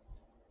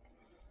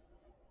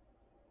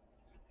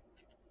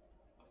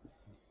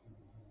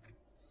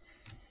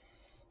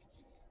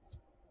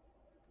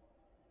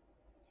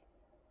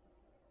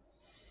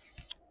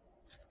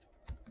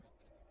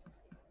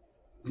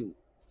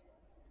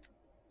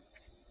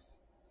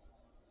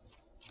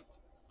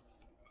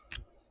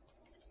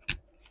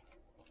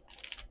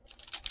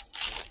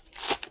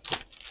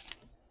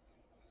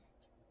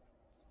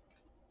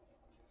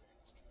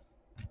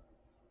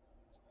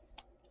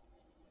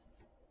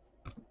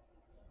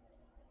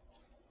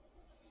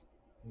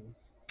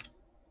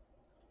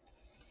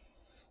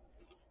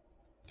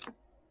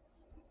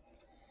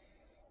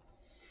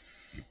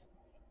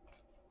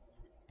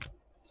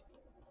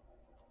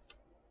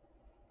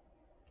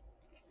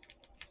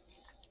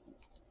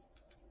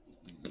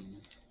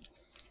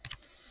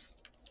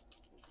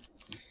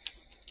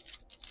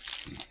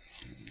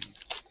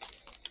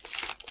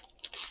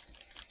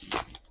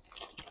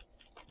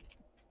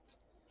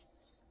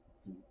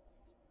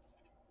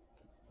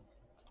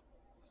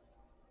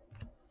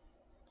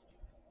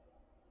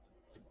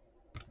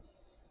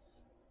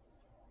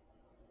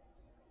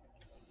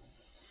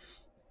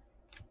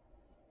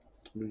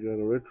 We got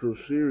a retro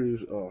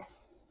series. Oh,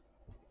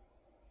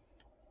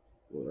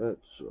 well, that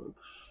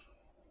sucks.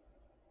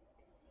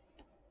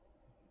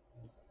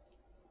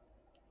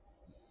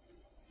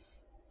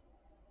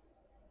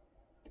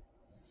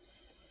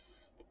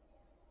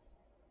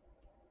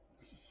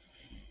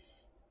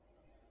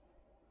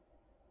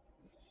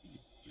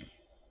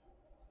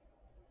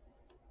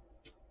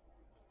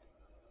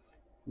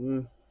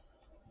 Yeah,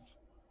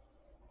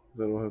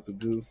 that'll have to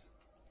do.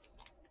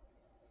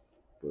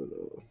 But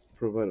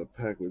provide a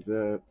pack with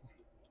that.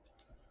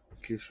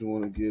 in case you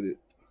want to get it,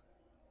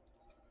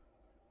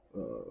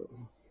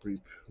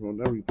 well,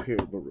 not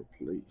repaired, but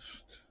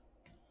replaced.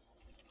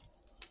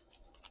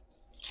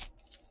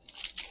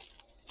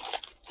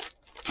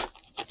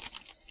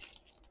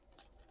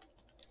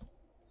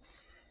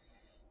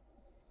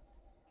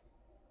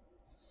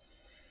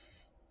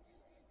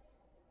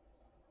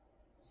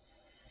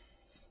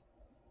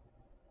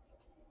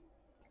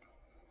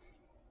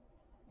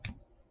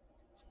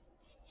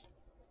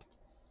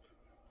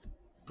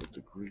 Got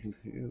the green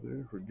hair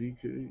there for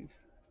DK.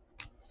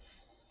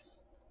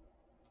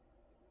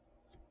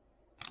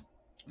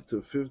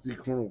 To 50,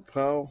 Colonel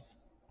Powell,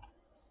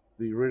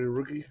 the rated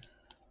rookie.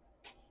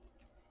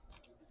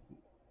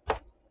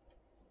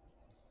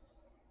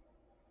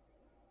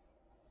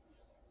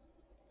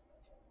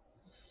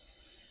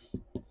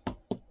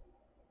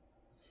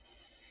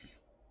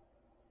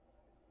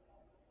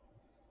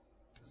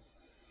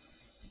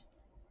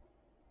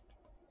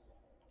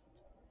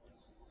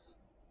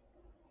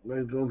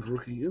 Matt Jones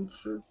rookie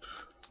insert.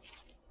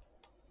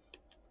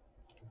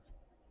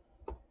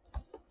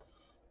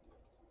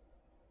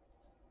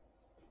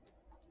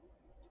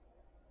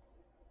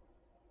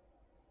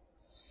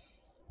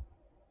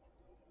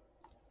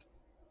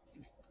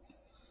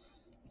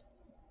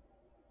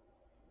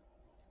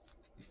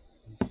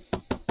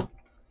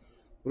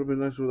 Would have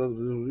been nice without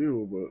the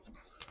 0, but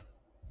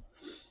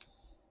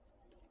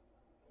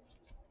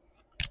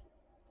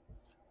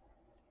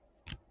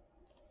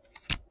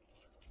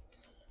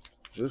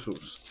this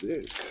was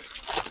thick.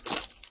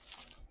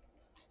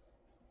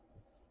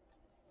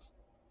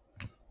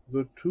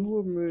 The 2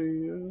 of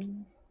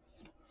man.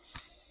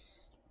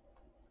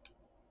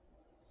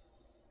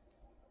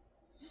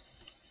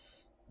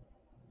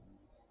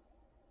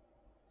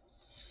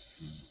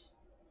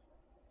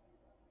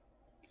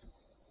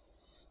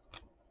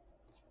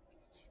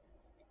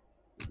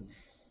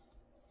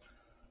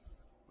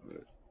 All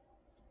right.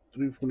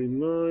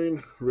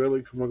 329.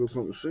 Relic, Michael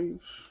on the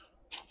Saints.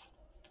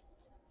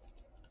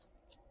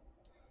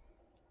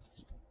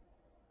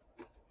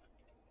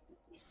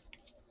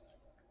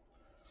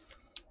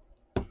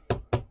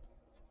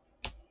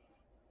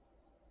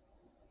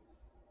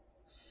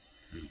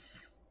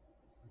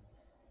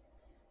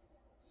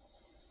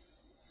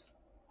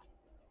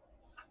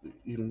 The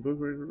Eden Book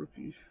rated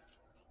rookie.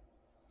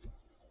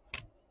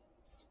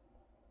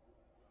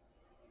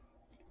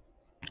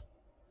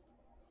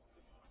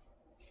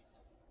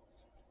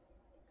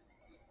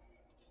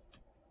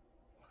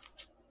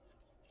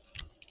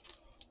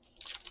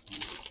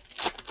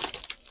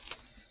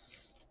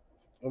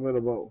 I'm at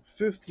about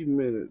 50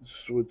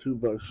 minutes with 2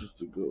 boxes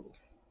to go.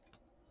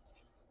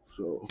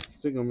 So I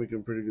think I'm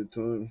making pretty good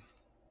time.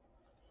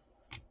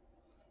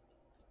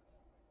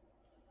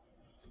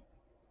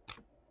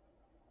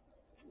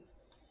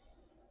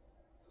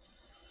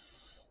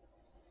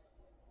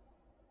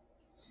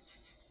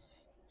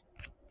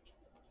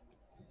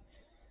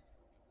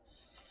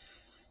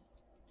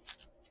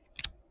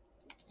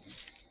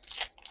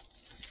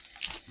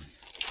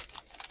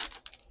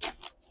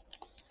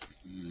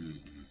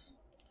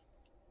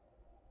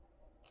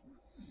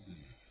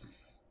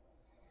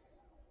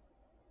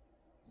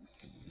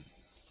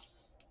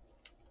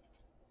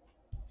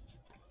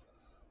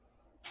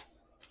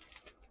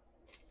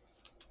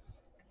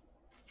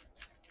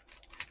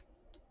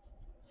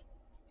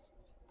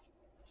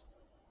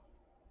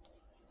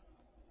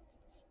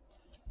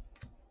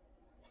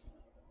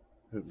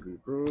 Henry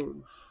Rose.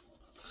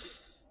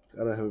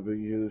 Gotta have a big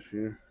year this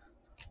year.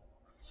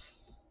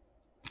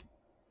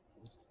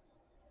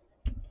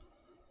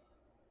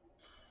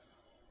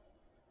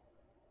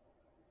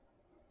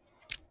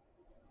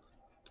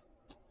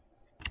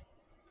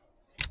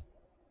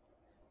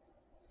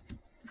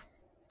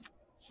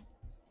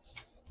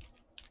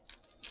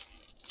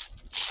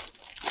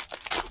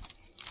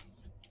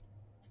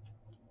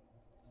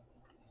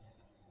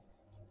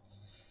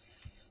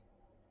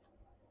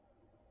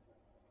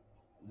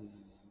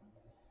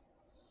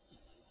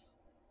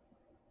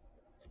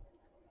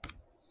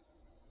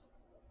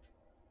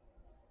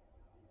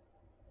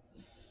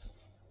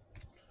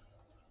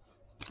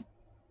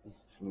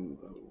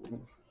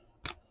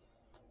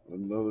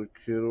 Another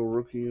Kittle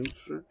rookie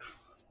insert.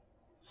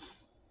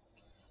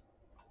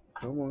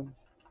 Come on.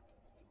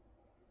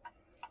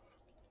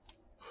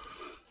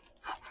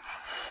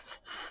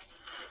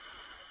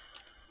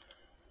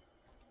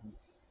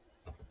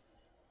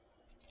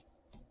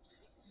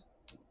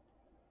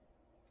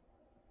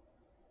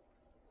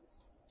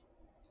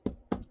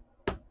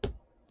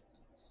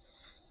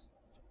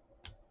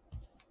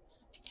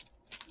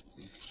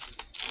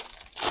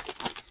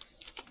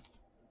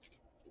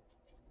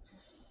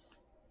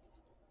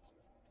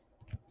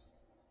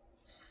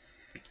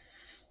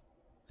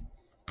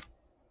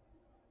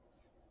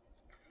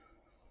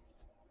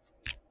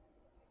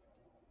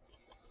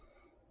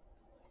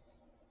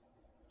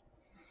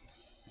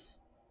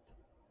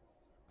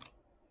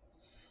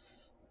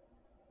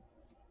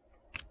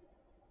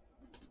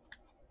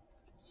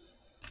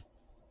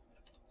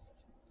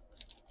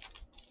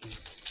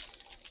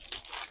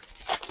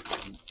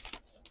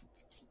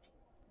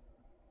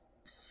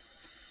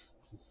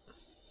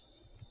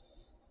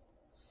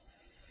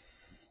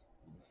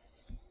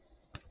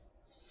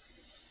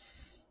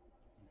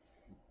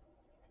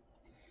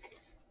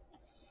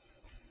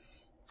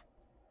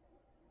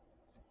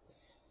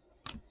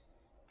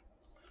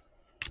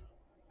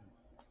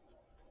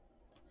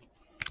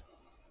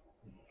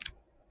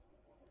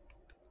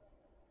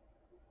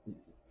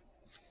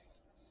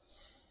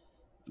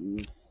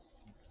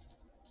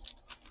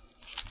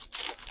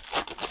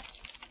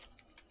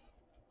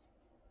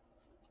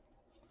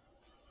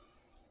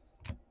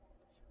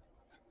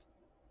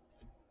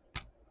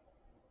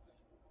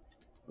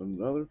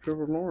 Another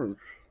Trevor Lawrence.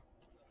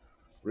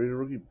 Rated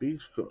rookie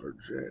base card,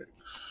 Jags.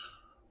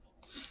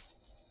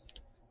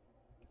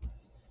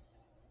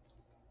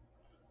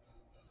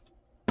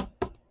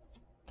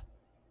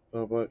 How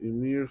about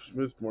Emir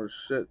Smith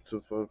Marset to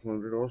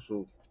 500?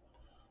 Also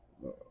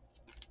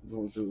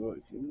going to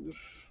the Vikings.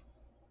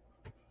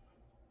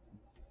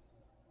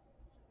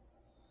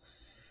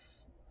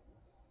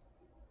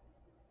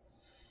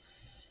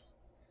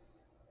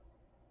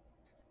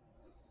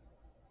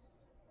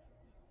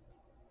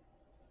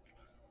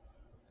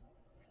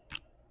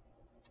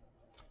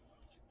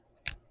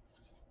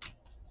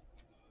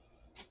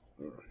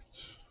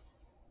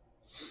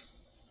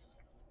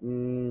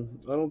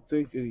 I don't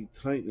think any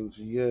Titans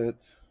yet.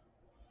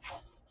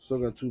 Still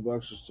got 2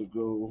 boxes to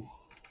go.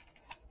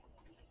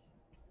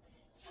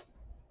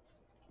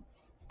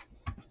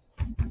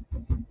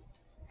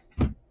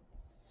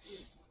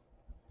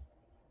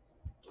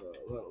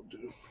 That'll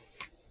do.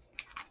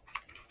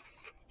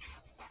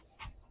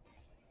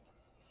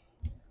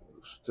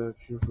 Stack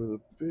here for the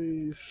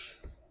base.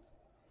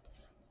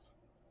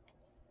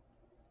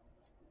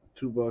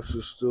 2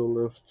 boxes still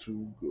left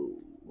to go.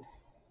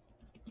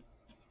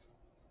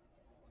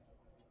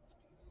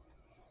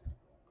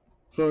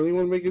 So,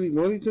 anyone make any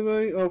money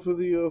tonight off of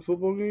the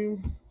football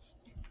game?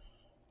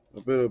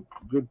 I bet a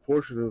good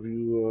portion of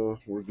you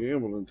were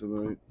gambling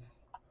tonight.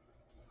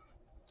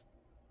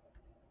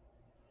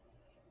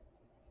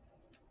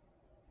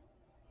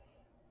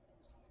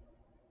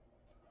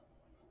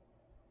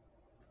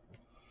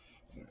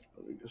 Right,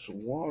 let me get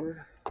some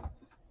water.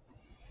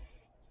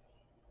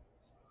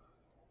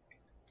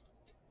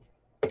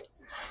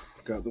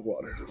 Got the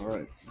water. All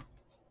right.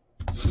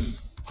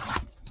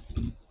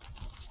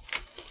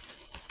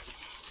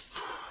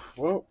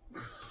 Well,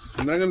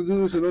 I'm not going to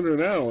do this in under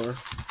an hour.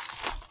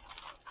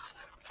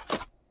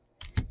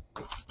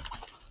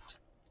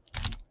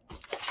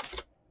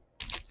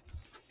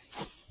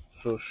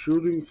 So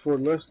shooting for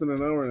less than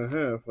an hour and a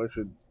half, I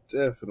should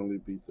definitely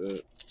beat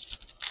that.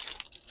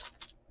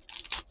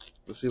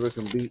 Let's see if I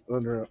can beat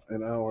under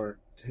an hour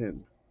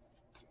 10.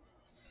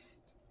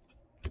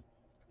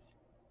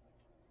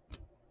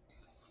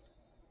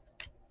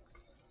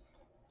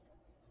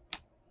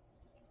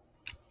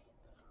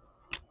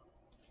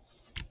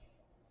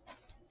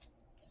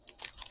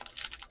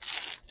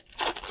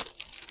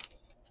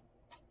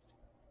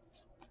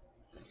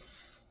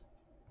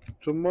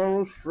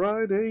 Tomorrow's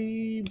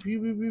Friday. Pew,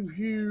 pew, pew,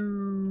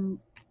 pew.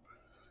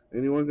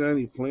 Anyone got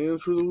any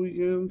plans for the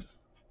weekend?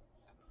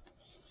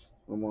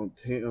 I'm on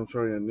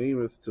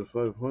Namath to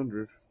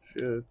 500.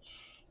 Shit.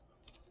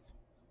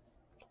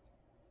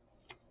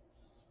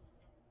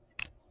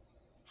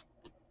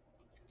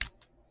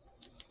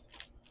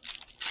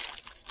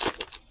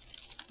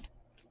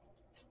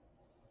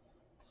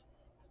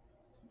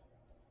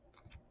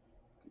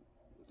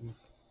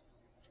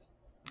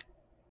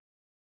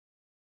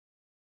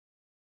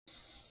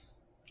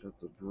 Got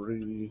the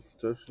Brady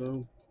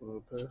touchdown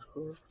pass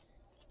card.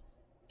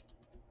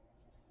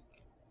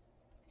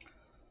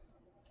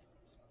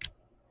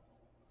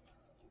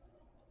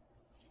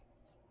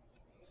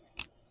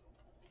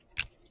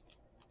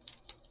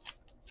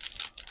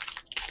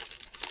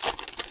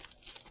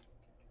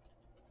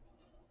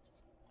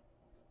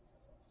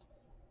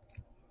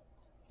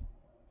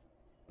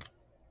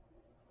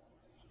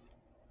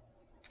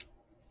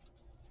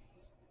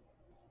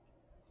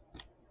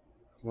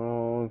 Come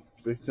on,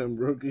 Big Time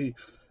rookie.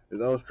 If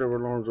that was Trevor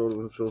Lawrence, I would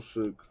have been so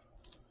sick.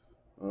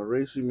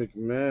 Racing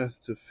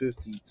McMath to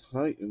 50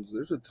 Titans.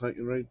 There's a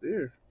Titan right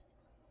there.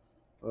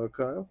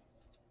 Kyle.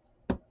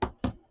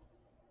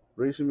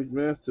 Racing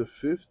McMath to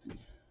 50.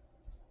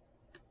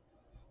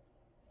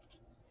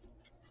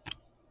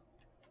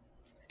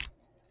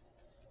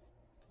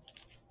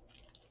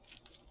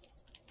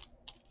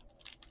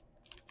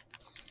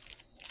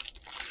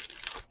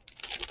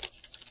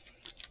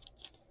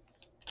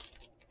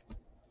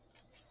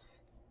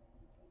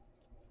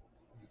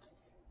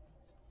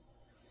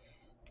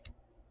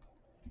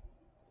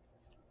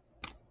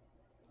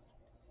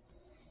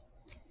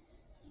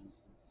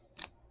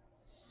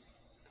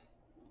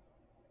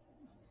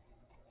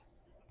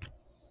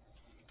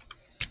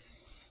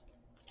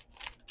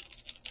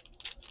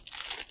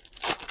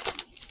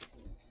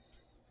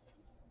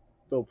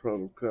 No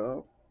problem,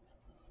 Kyle.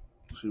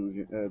 See what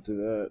we can add to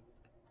that.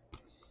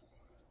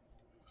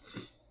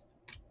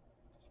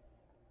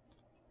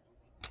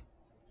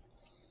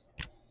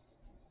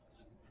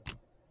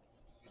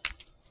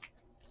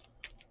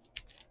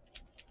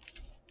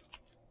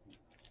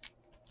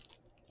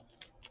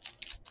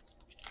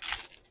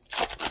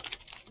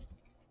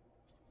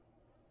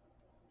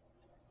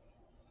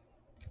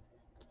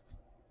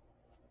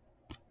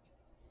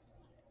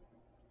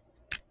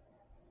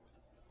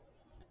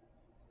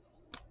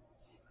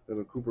 Got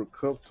a Cooper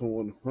Kupp to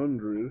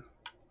 100.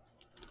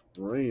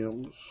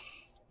 Rams.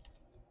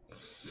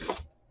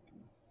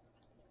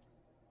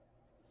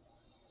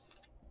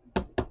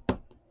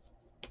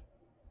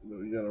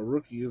 We got a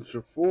rookie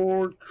insert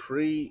for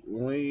Trey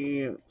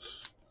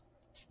Lance.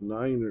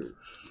 Niners.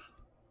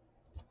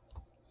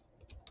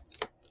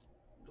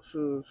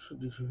 a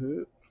decent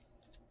hit.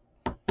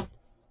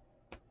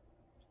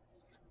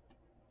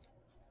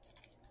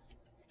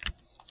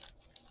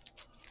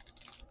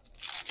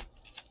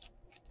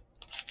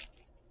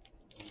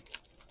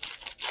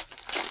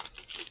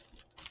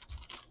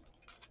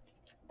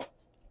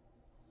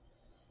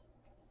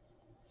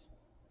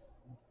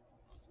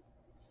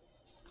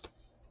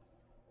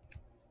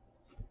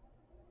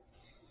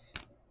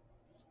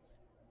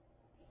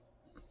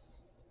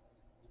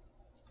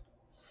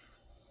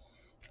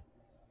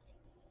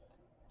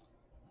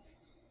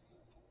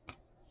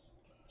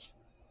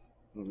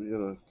 We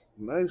got a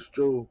nice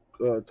Joe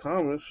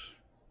Thomas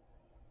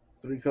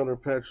 3-color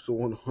patch to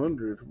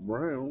 100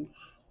 Browns.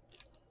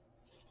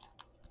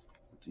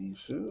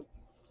 Decent.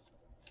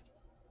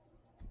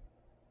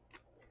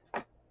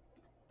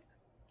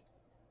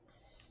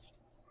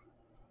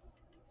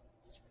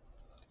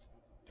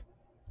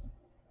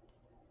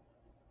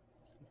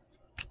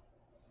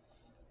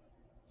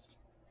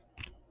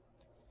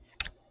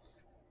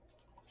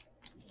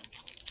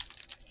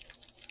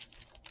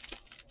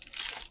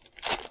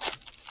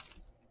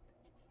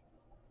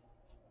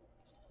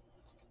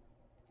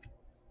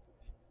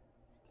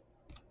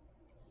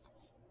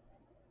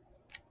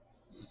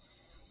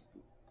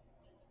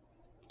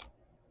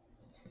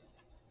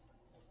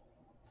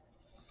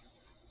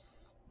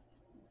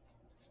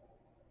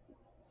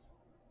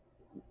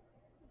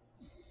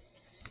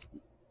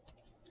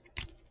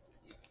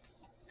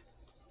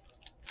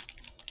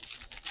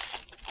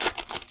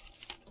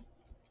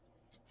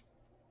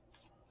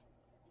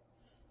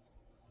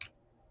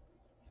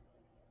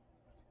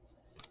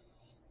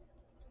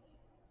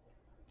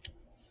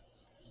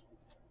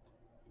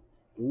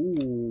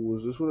 Ooh,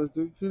 is this what I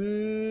think it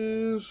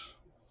is?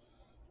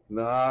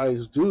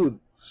 Nice, dude.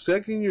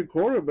 Second year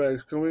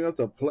quarterbacks coming out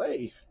to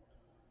play.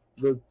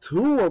 The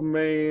Tua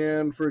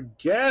man for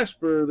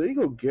Gasper. There you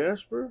go,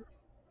 Gasper.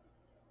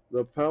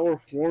 The Power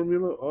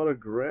Formula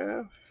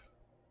autograph.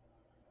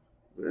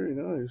 Very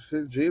nice.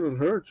 Hit Jalen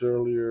Hurts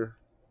earlier.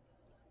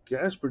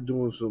 Gasper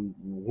doing some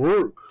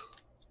work.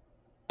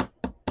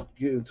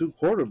 Getting two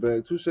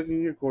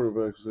second year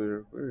quarterbacks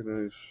there. Very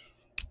nice.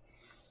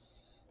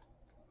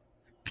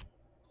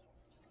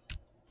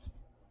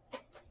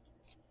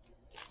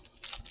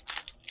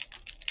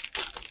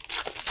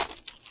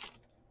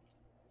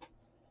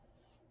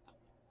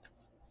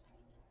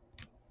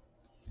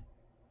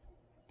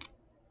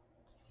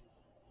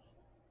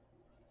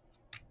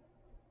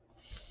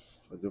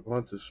 A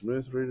Devonta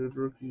Smith rated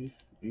rookie.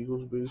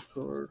 Eagles base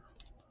card.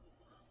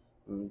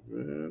 Oh,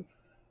 man.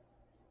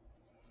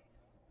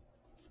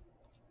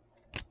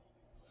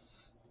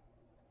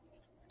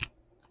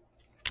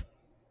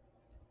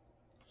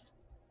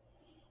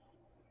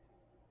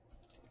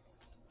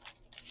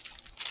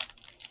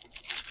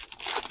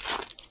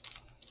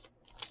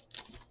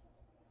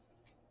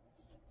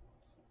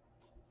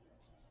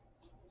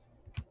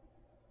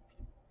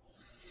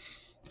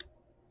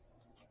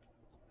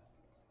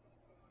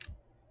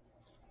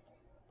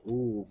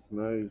 Ooh,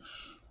 nice.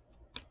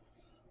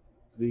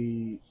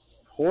 The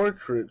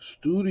Portrait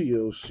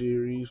Studio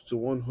Series to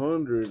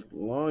 100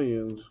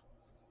 Lions.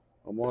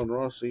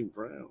 Amon-Ra St.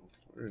 Brown.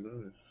 Very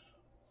nice.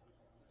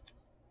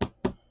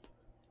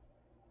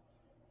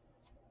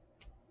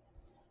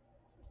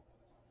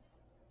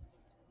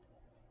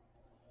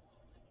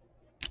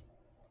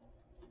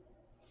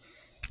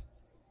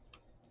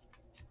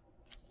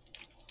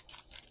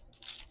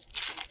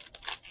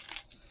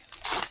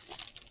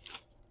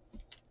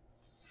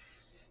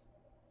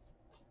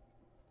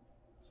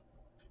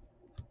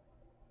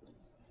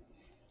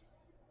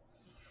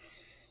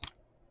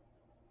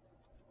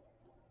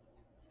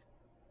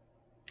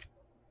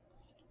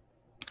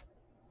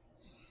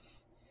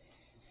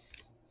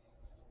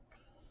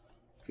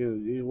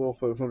 Again, the Wall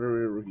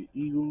 500 rookie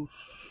Eagles.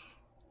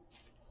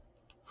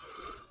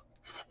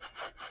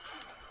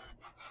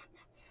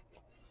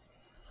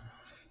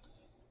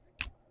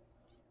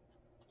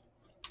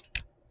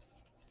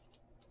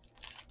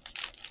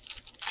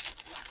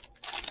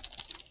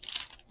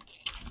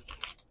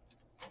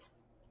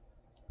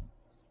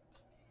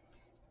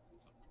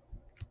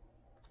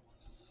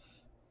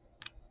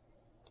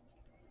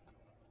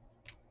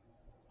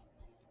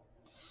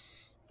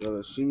 Got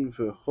a Simi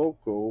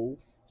Fehoko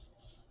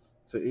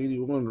to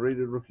 81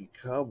 rated rookie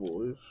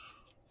Cowboys.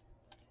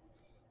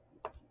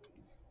 I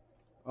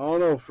don't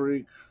know,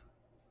 freak.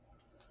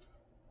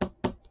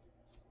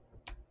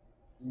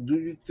 Do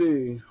your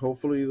thing.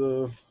 Hopefully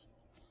the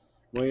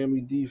Miami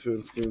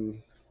defense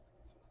can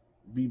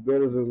be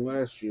better than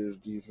last year's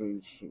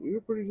defense. We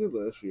were pretty good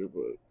last year,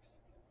 but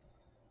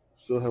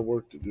still have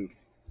work to do.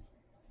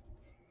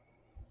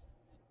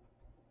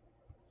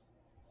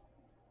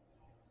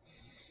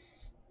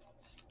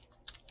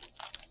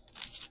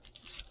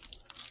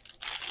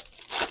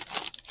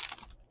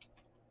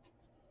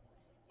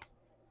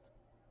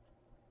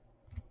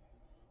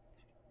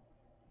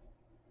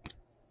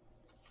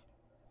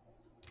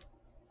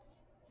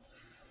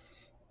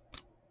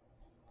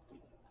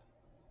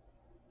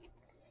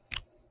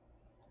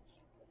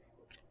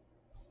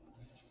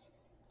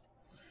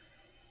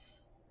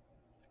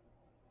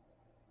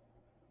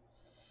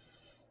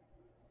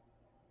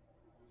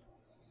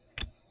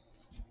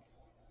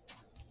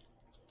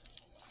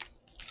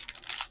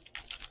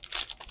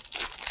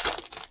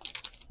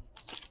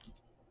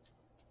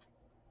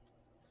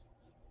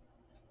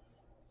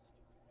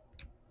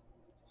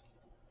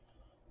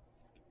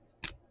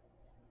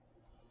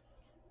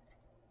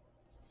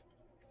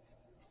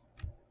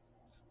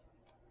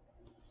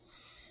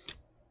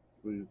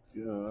 We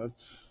got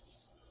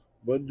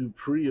Bud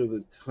Dupree of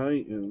the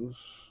Titans.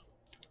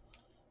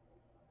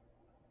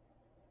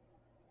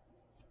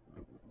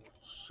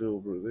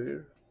 Silver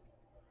there.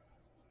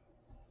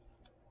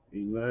 A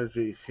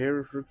Najee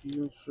Harris rookie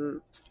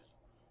insert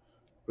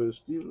for the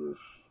Steelers.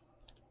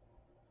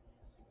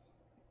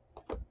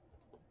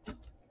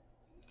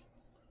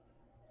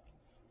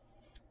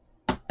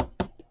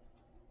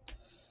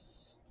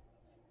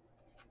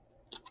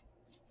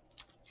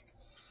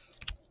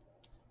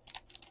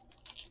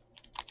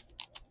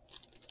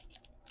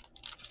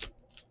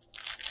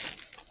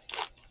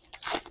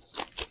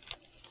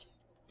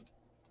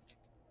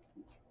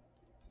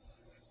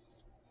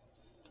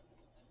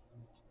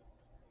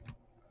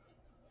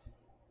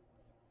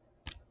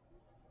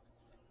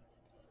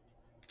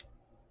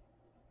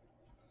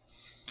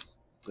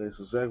 That's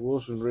a Zach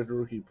Wilson red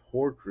rookie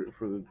portrait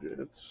for the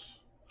Jets.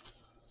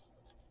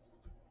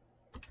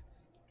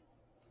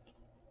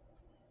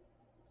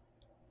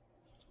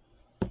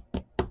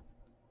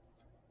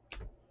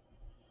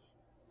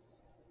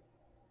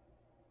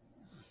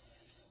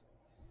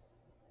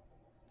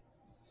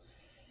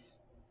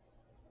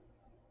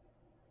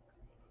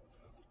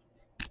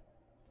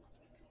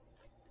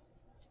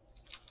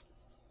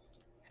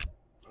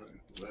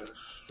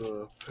 Last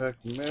pack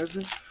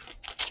Magic.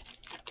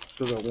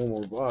 Still got one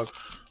more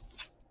box.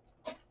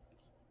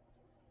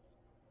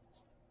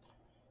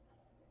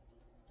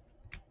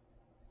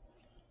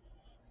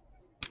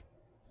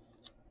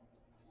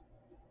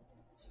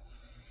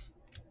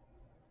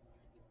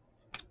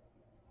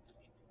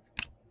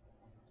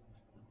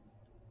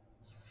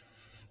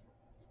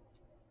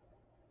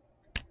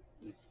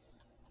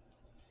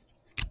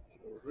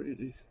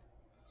 Alrighty.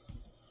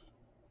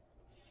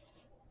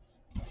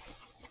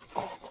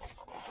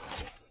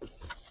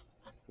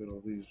 Got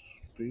all these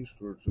base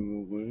cards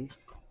in the way.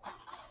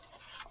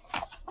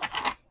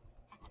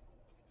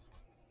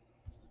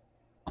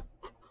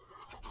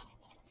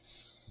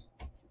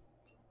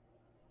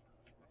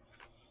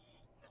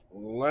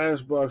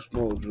 Last box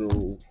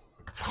mojo.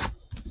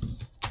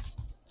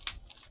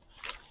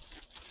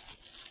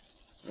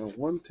 At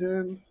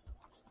 110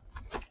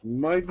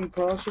 might be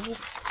possible,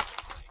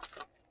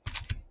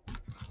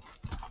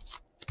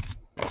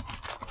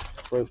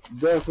 but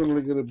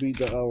definitely gonna beat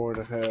the hour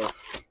and a half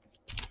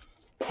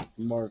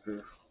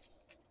marker.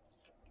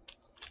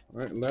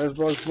 Alright, last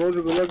box mojo.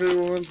 Good luck,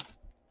 everyone,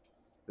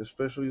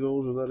 especially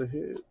those without a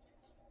hit.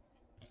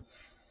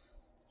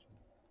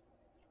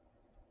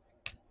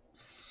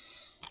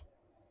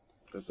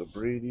 Got the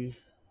Brady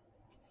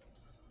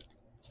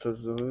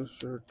touchdown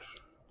insert.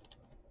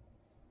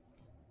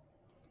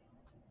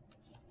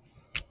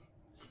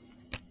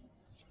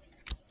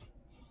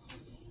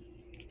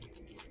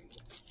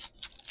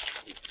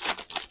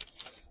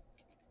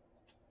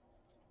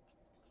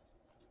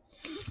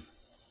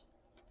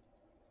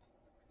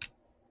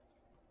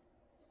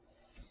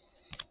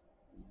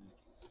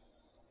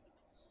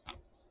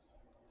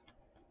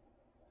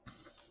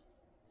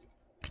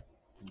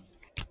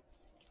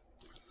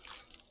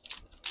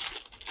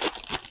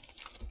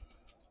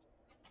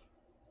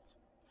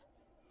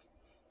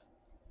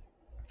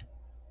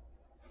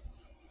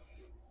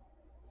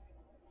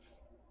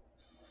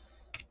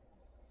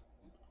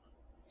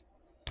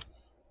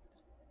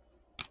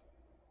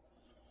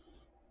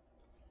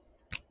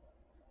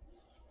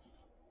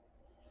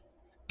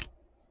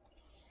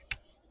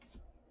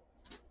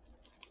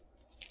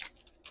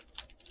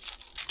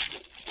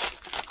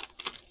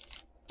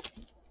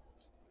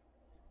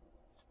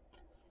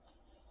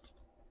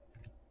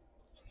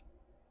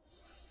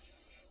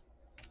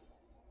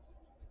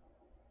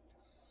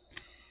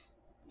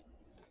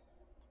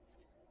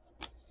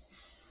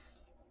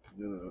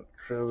 Got a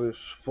Travis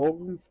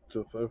Fulgham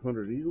to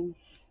 500 Eagles.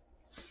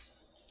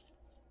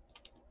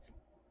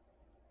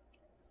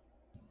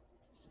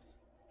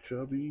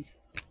 Chubby.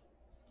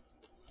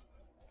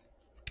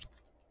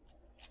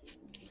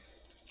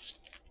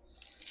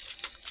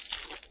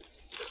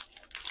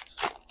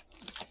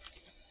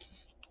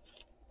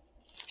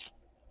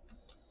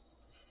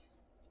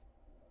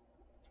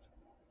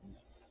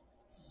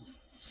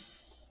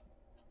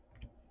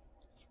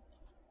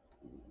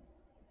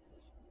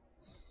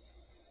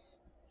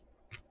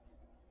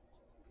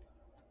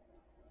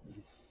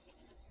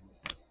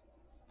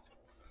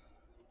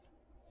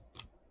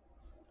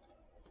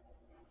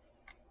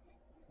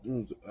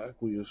 The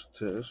aqueous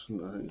test,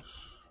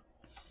 nice.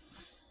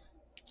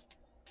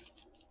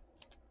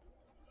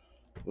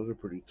 Those are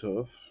pretty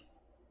tough.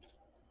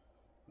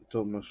 I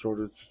told my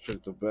sorter to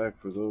check the back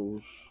for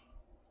those.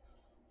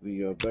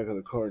 The back of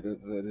the card,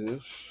 that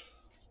is.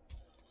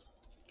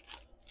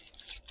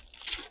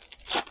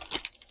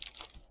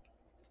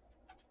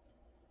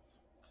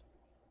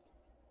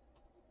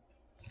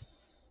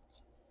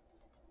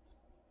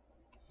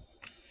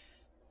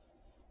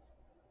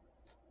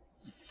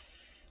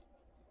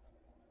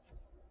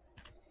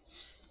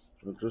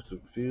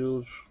 Justin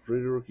Fields,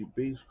 Raider rookie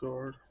base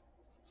card.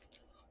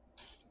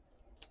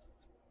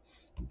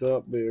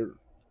 Dot Bear.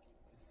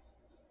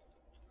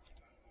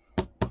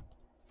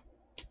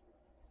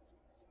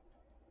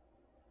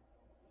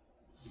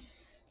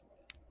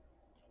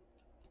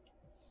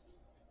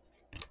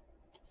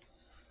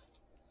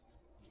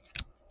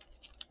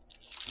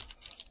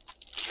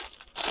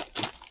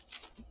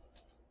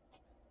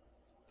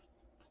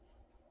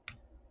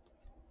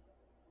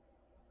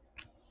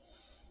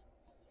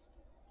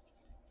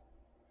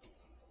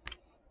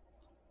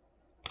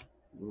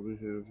 What do we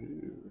have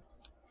here?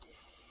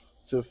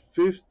 To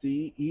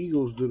 50,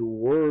 Eagles did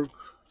work.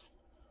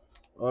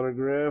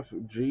 Autograph,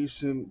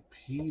 Jason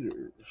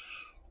Peters.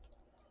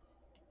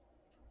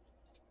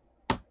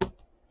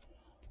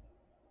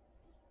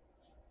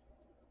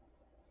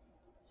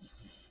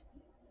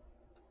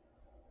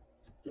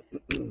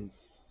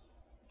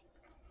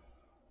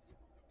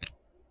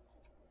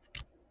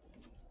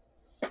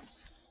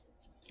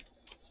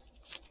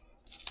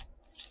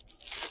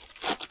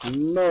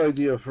 No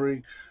idea,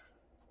 freak.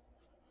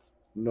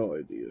 No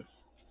idea.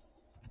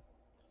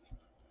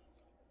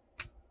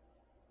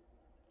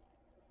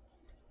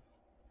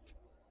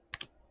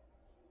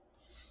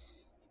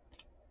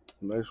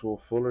 Nice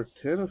Will Fuller,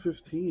 10 of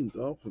 15,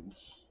 Dolphins.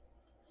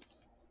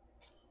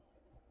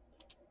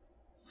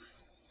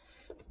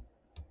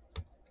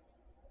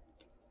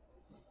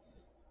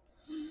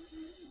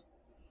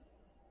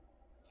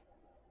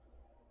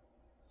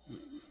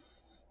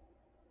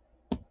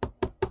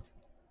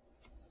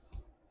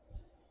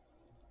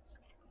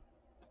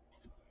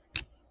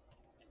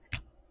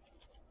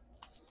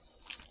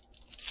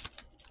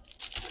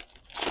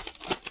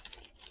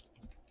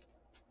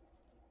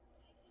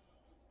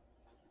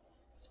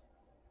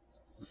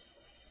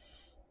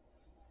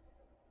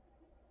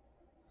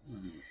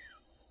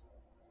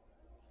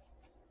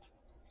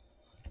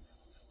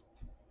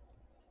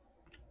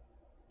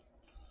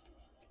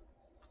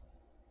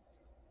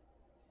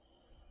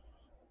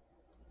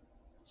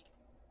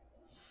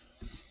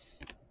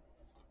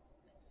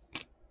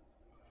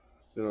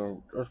 You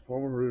know, Josh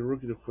Palmer,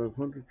 rookie to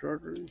 500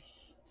 Chargers.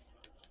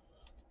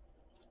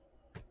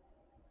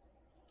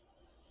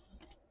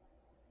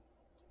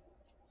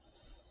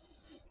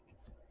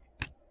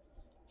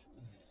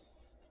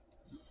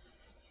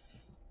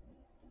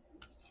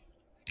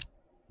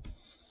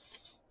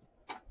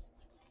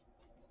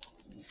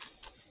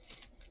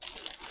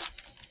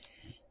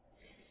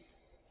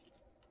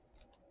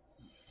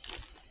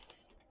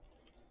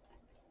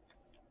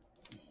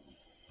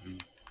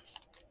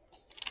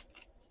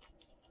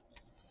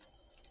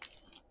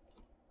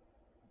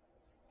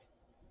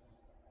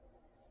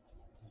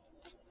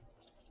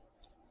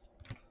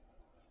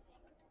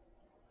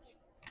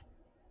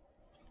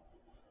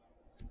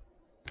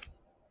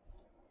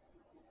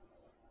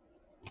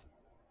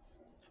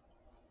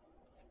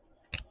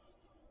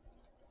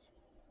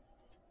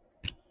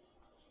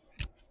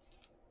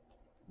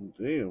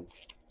 Damn.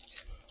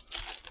 It's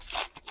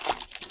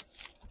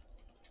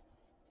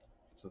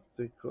a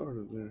thick card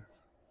in there.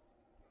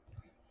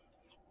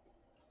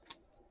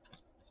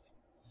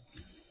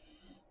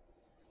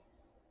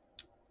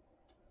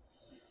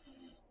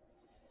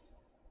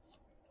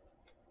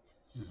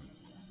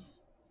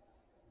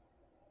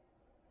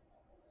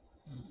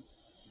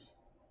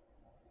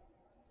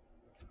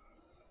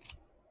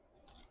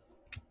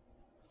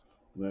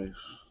 Nice.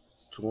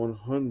 To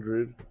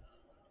 100.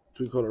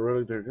 Two-color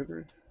relic there,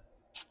 Henry.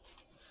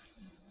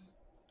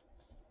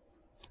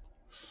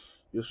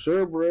 Yes,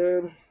 sir,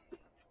 Brad.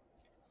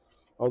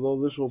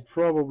 Although this will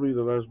probably be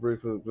the last break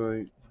for the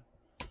night.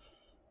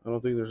 I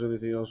don't think there's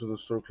anything else in the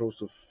store close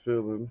to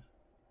filling.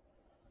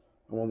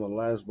 I'm on the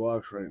last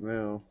box right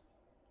now.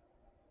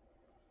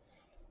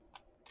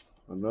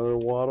 Another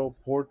Waddle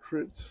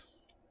portrait.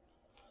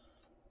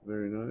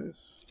 Very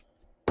nice.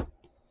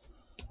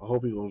 I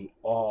hope he goes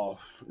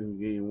off in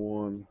game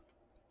one.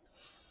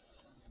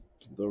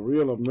 The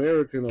real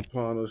American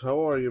upon us.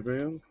 How are you,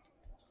 man?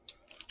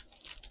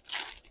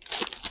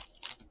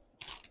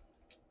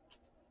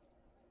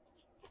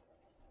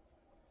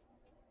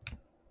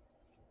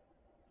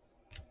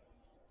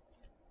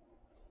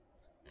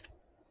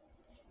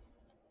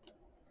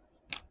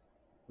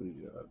 We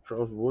got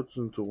Charles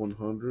Woodson to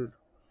 100.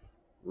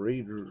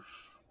 Raiders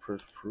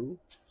press proof.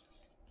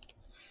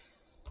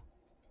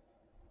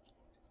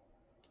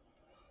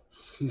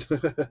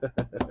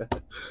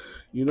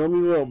 You know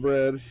me well,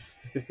 Brad.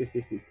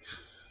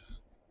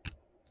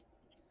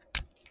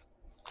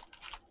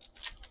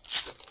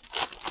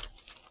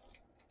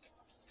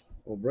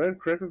 Well, Brad,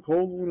 crack a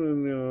cold one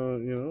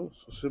and, you know,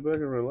 sit back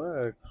and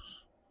relax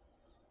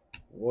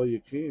while you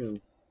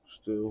can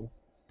still.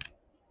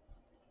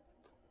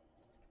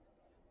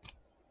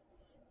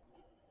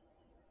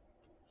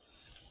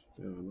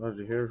 Yeah,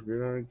 Najee Harris,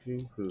 Green Iron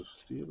King for the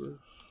Steelers.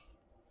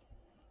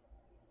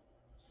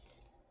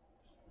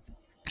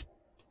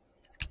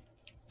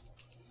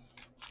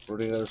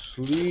 Running out of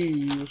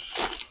sleeves.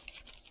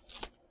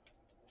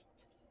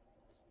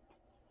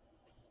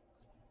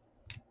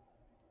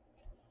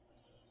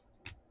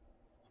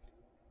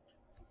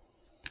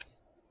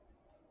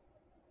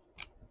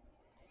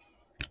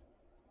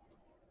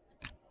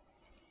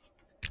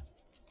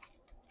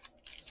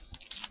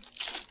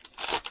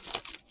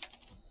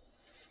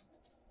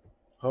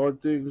 How are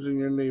things in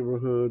your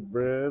neighborhood,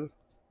 Brad?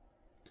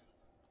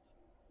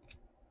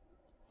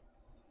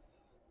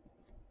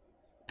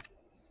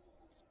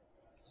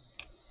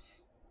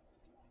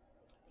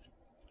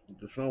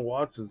 Deshaun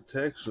Watson,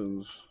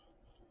 Texans.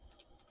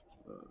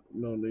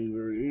 No name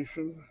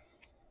variation.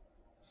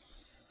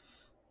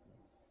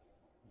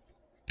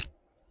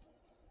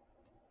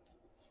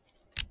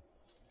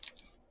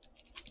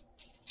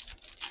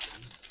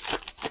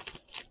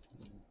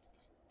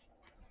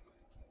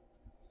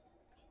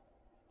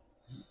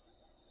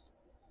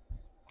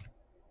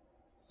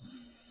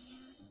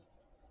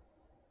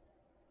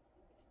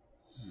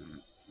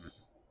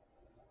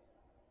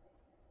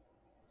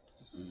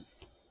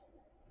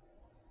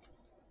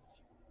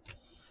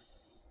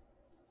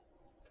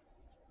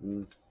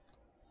 Mm.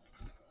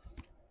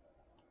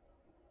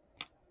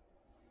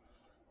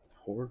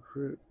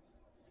 Portrait.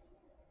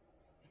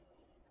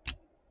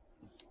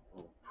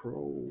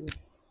 Pro.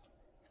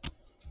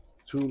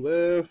 2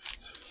 left.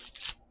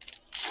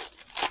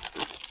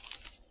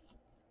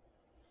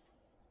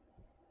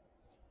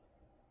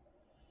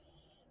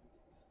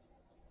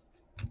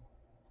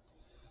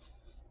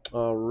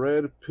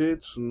 Red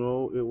Pits.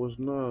 No, it was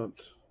not.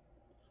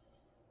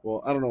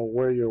 Well, I don't know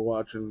where you're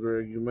watching,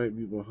 Greg. You might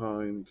be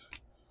behind.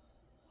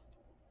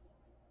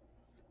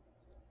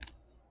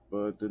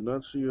 But did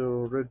not see a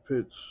Red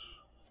Pits.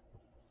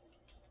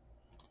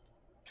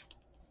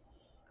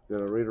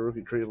 Got a Raider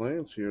rookie Trey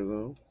Lance here,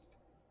 though.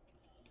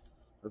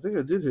 I think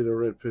I did hit a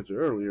Red Pits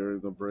earlier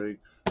in the break.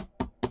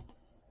 That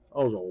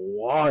was a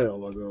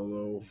while ago,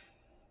 though.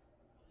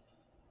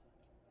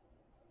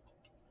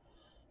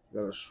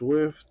 Got a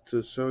Swift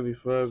to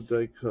 75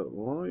 die cut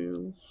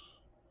Lions.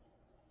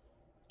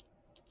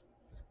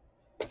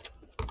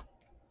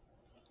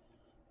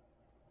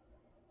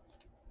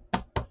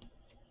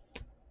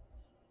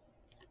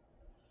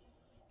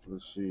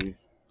 Let's see.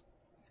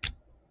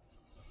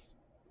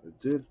 I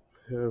did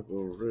have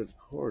a red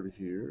card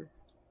here,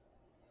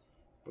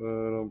 but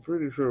I'm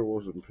pretty sure it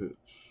wasn't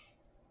Pitts.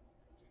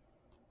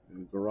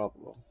 And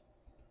Garoppolo.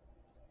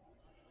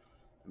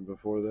 And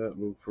before that,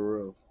 Luke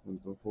Farrell.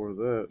 And before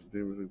that,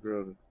 Jameson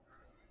Crowder.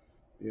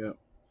 Yeah.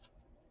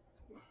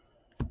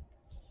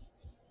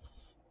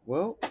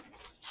 Well,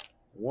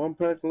 1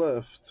 pack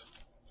left.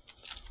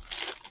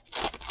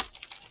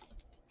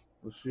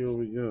 Let's see what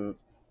we got.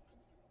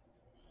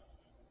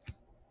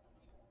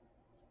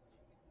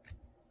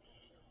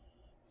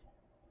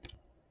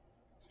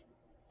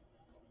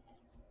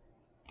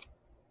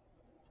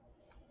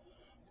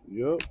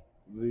 Yep.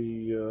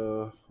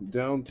 The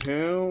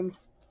downtown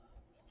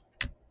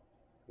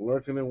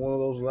lurking in one of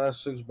those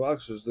last 6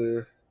 boxes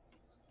there.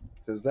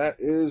 Because that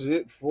is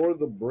it for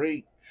the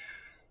break.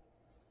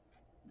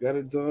 Got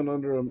it done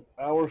under an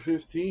hour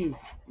 15.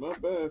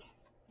 Not bad.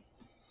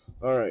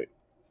 All right.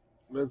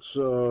 Let's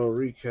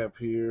recap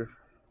here.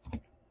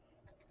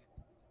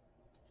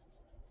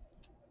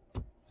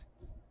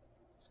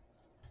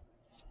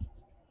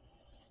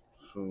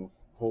 So,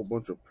 a whole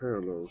bunch of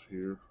parallels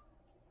here.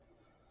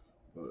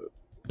 But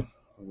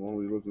I'm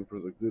only looking for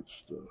the good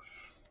stuff.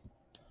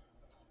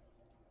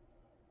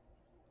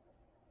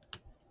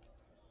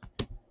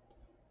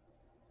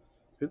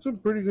 It's some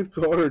pretty good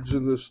cards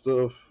in this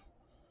stuff.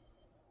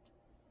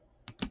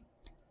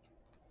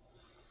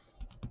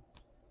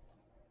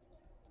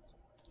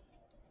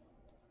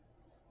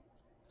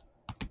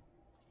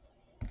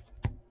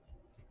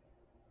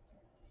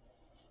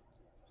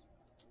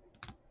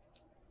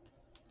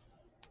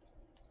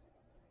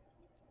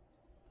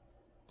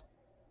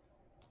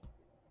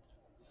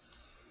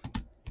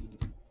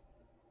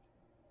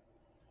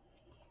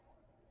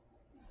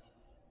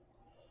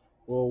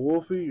 Well,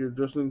 Wolfie, you're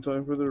just in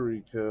time for the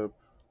recap.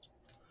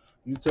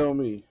 You tell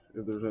me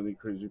if there's any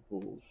crazy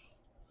pulls.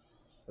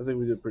 I think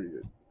we did pretty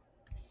good.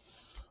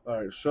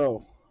 All right,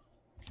 so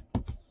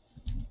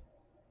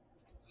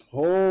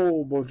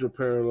whole bunch of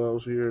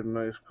parallels here,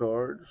 nice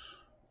cards.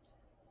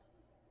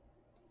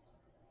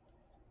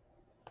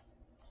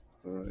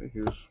 All right,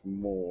 here's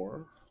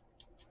more.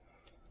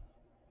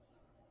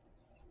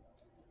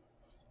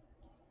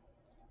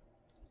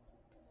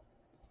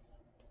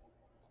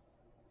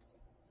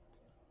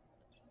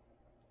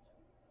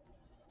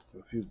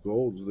 A few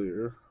golds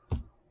there.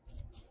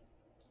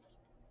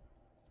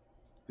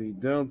 The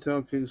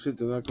downtown case hit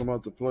did not come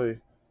out to play.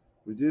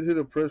 We did hit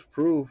a press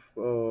proof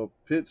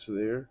Pitts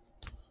there.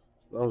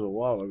 That was a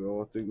while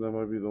ago. I think that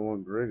might be the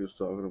one Greg is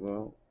talking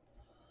about.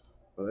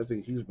 But I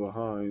think he's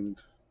behind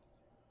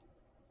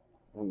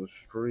on the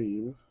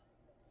stream.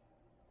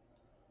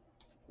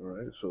 All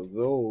right, so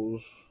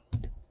those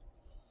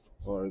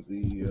are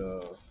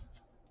the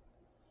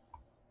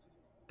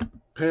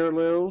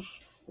parallels,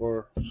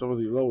 or some of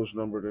the lowest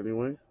numbered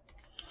anyway.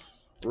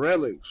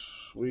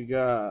 Relics, we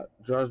got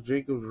Josh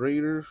Jacobs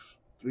Raiders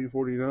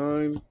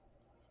 349,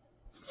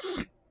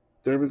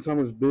 Thurman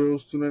Thomas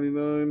Bills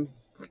 299,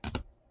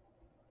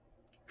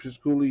 Chris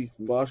Cooley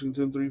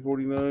Washington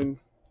 349,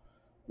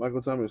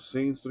 Michael Thomas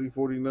Saints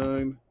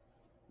 349,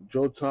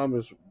 Joe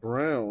Thomas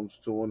Browns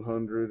to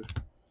 100,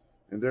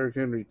 and Derrick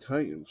Henry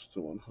Titans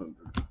to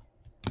 100.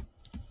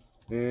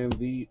 And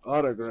the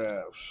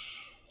autographs.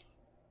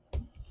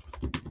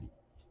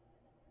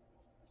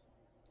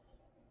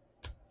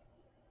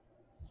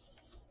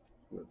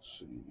 Let's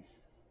see.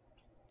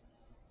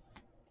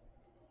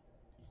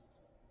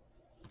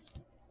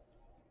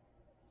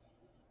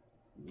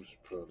 This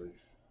probably.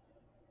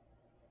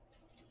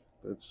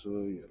 Let's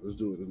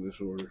do it in this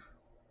order.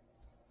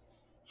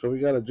 So we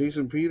got a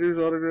Jason Peters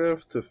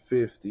autograph to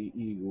 50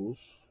 Eagles.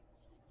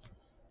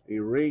 A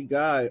Ray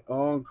Guy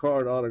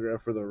on-card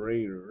autograph for the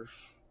Raiders.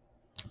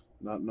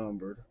 Not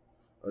numbered.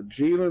 A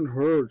Jalen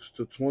Hurts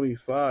to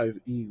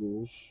 25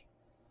 Eagles.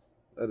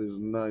 That is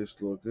nice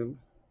looking.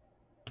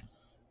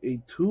 A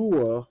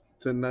Tua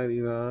to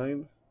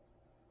 99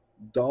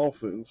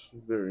 Dolphins.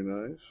 Very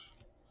nice.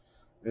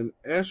 an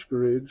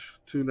Eskridge,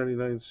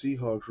 299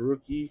 Seahawks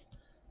rookie,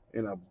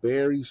 and a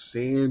Barry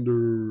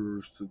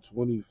Sanders to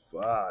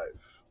 25.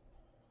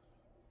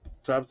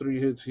 Top 3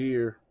 hits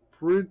here.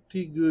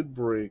 Pretty good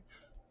break.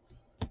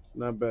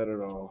 Not bad at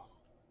all.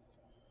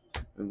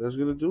 And that's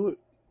going to do it.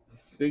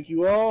 Thank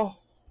you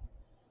all.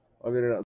 I'll get it out.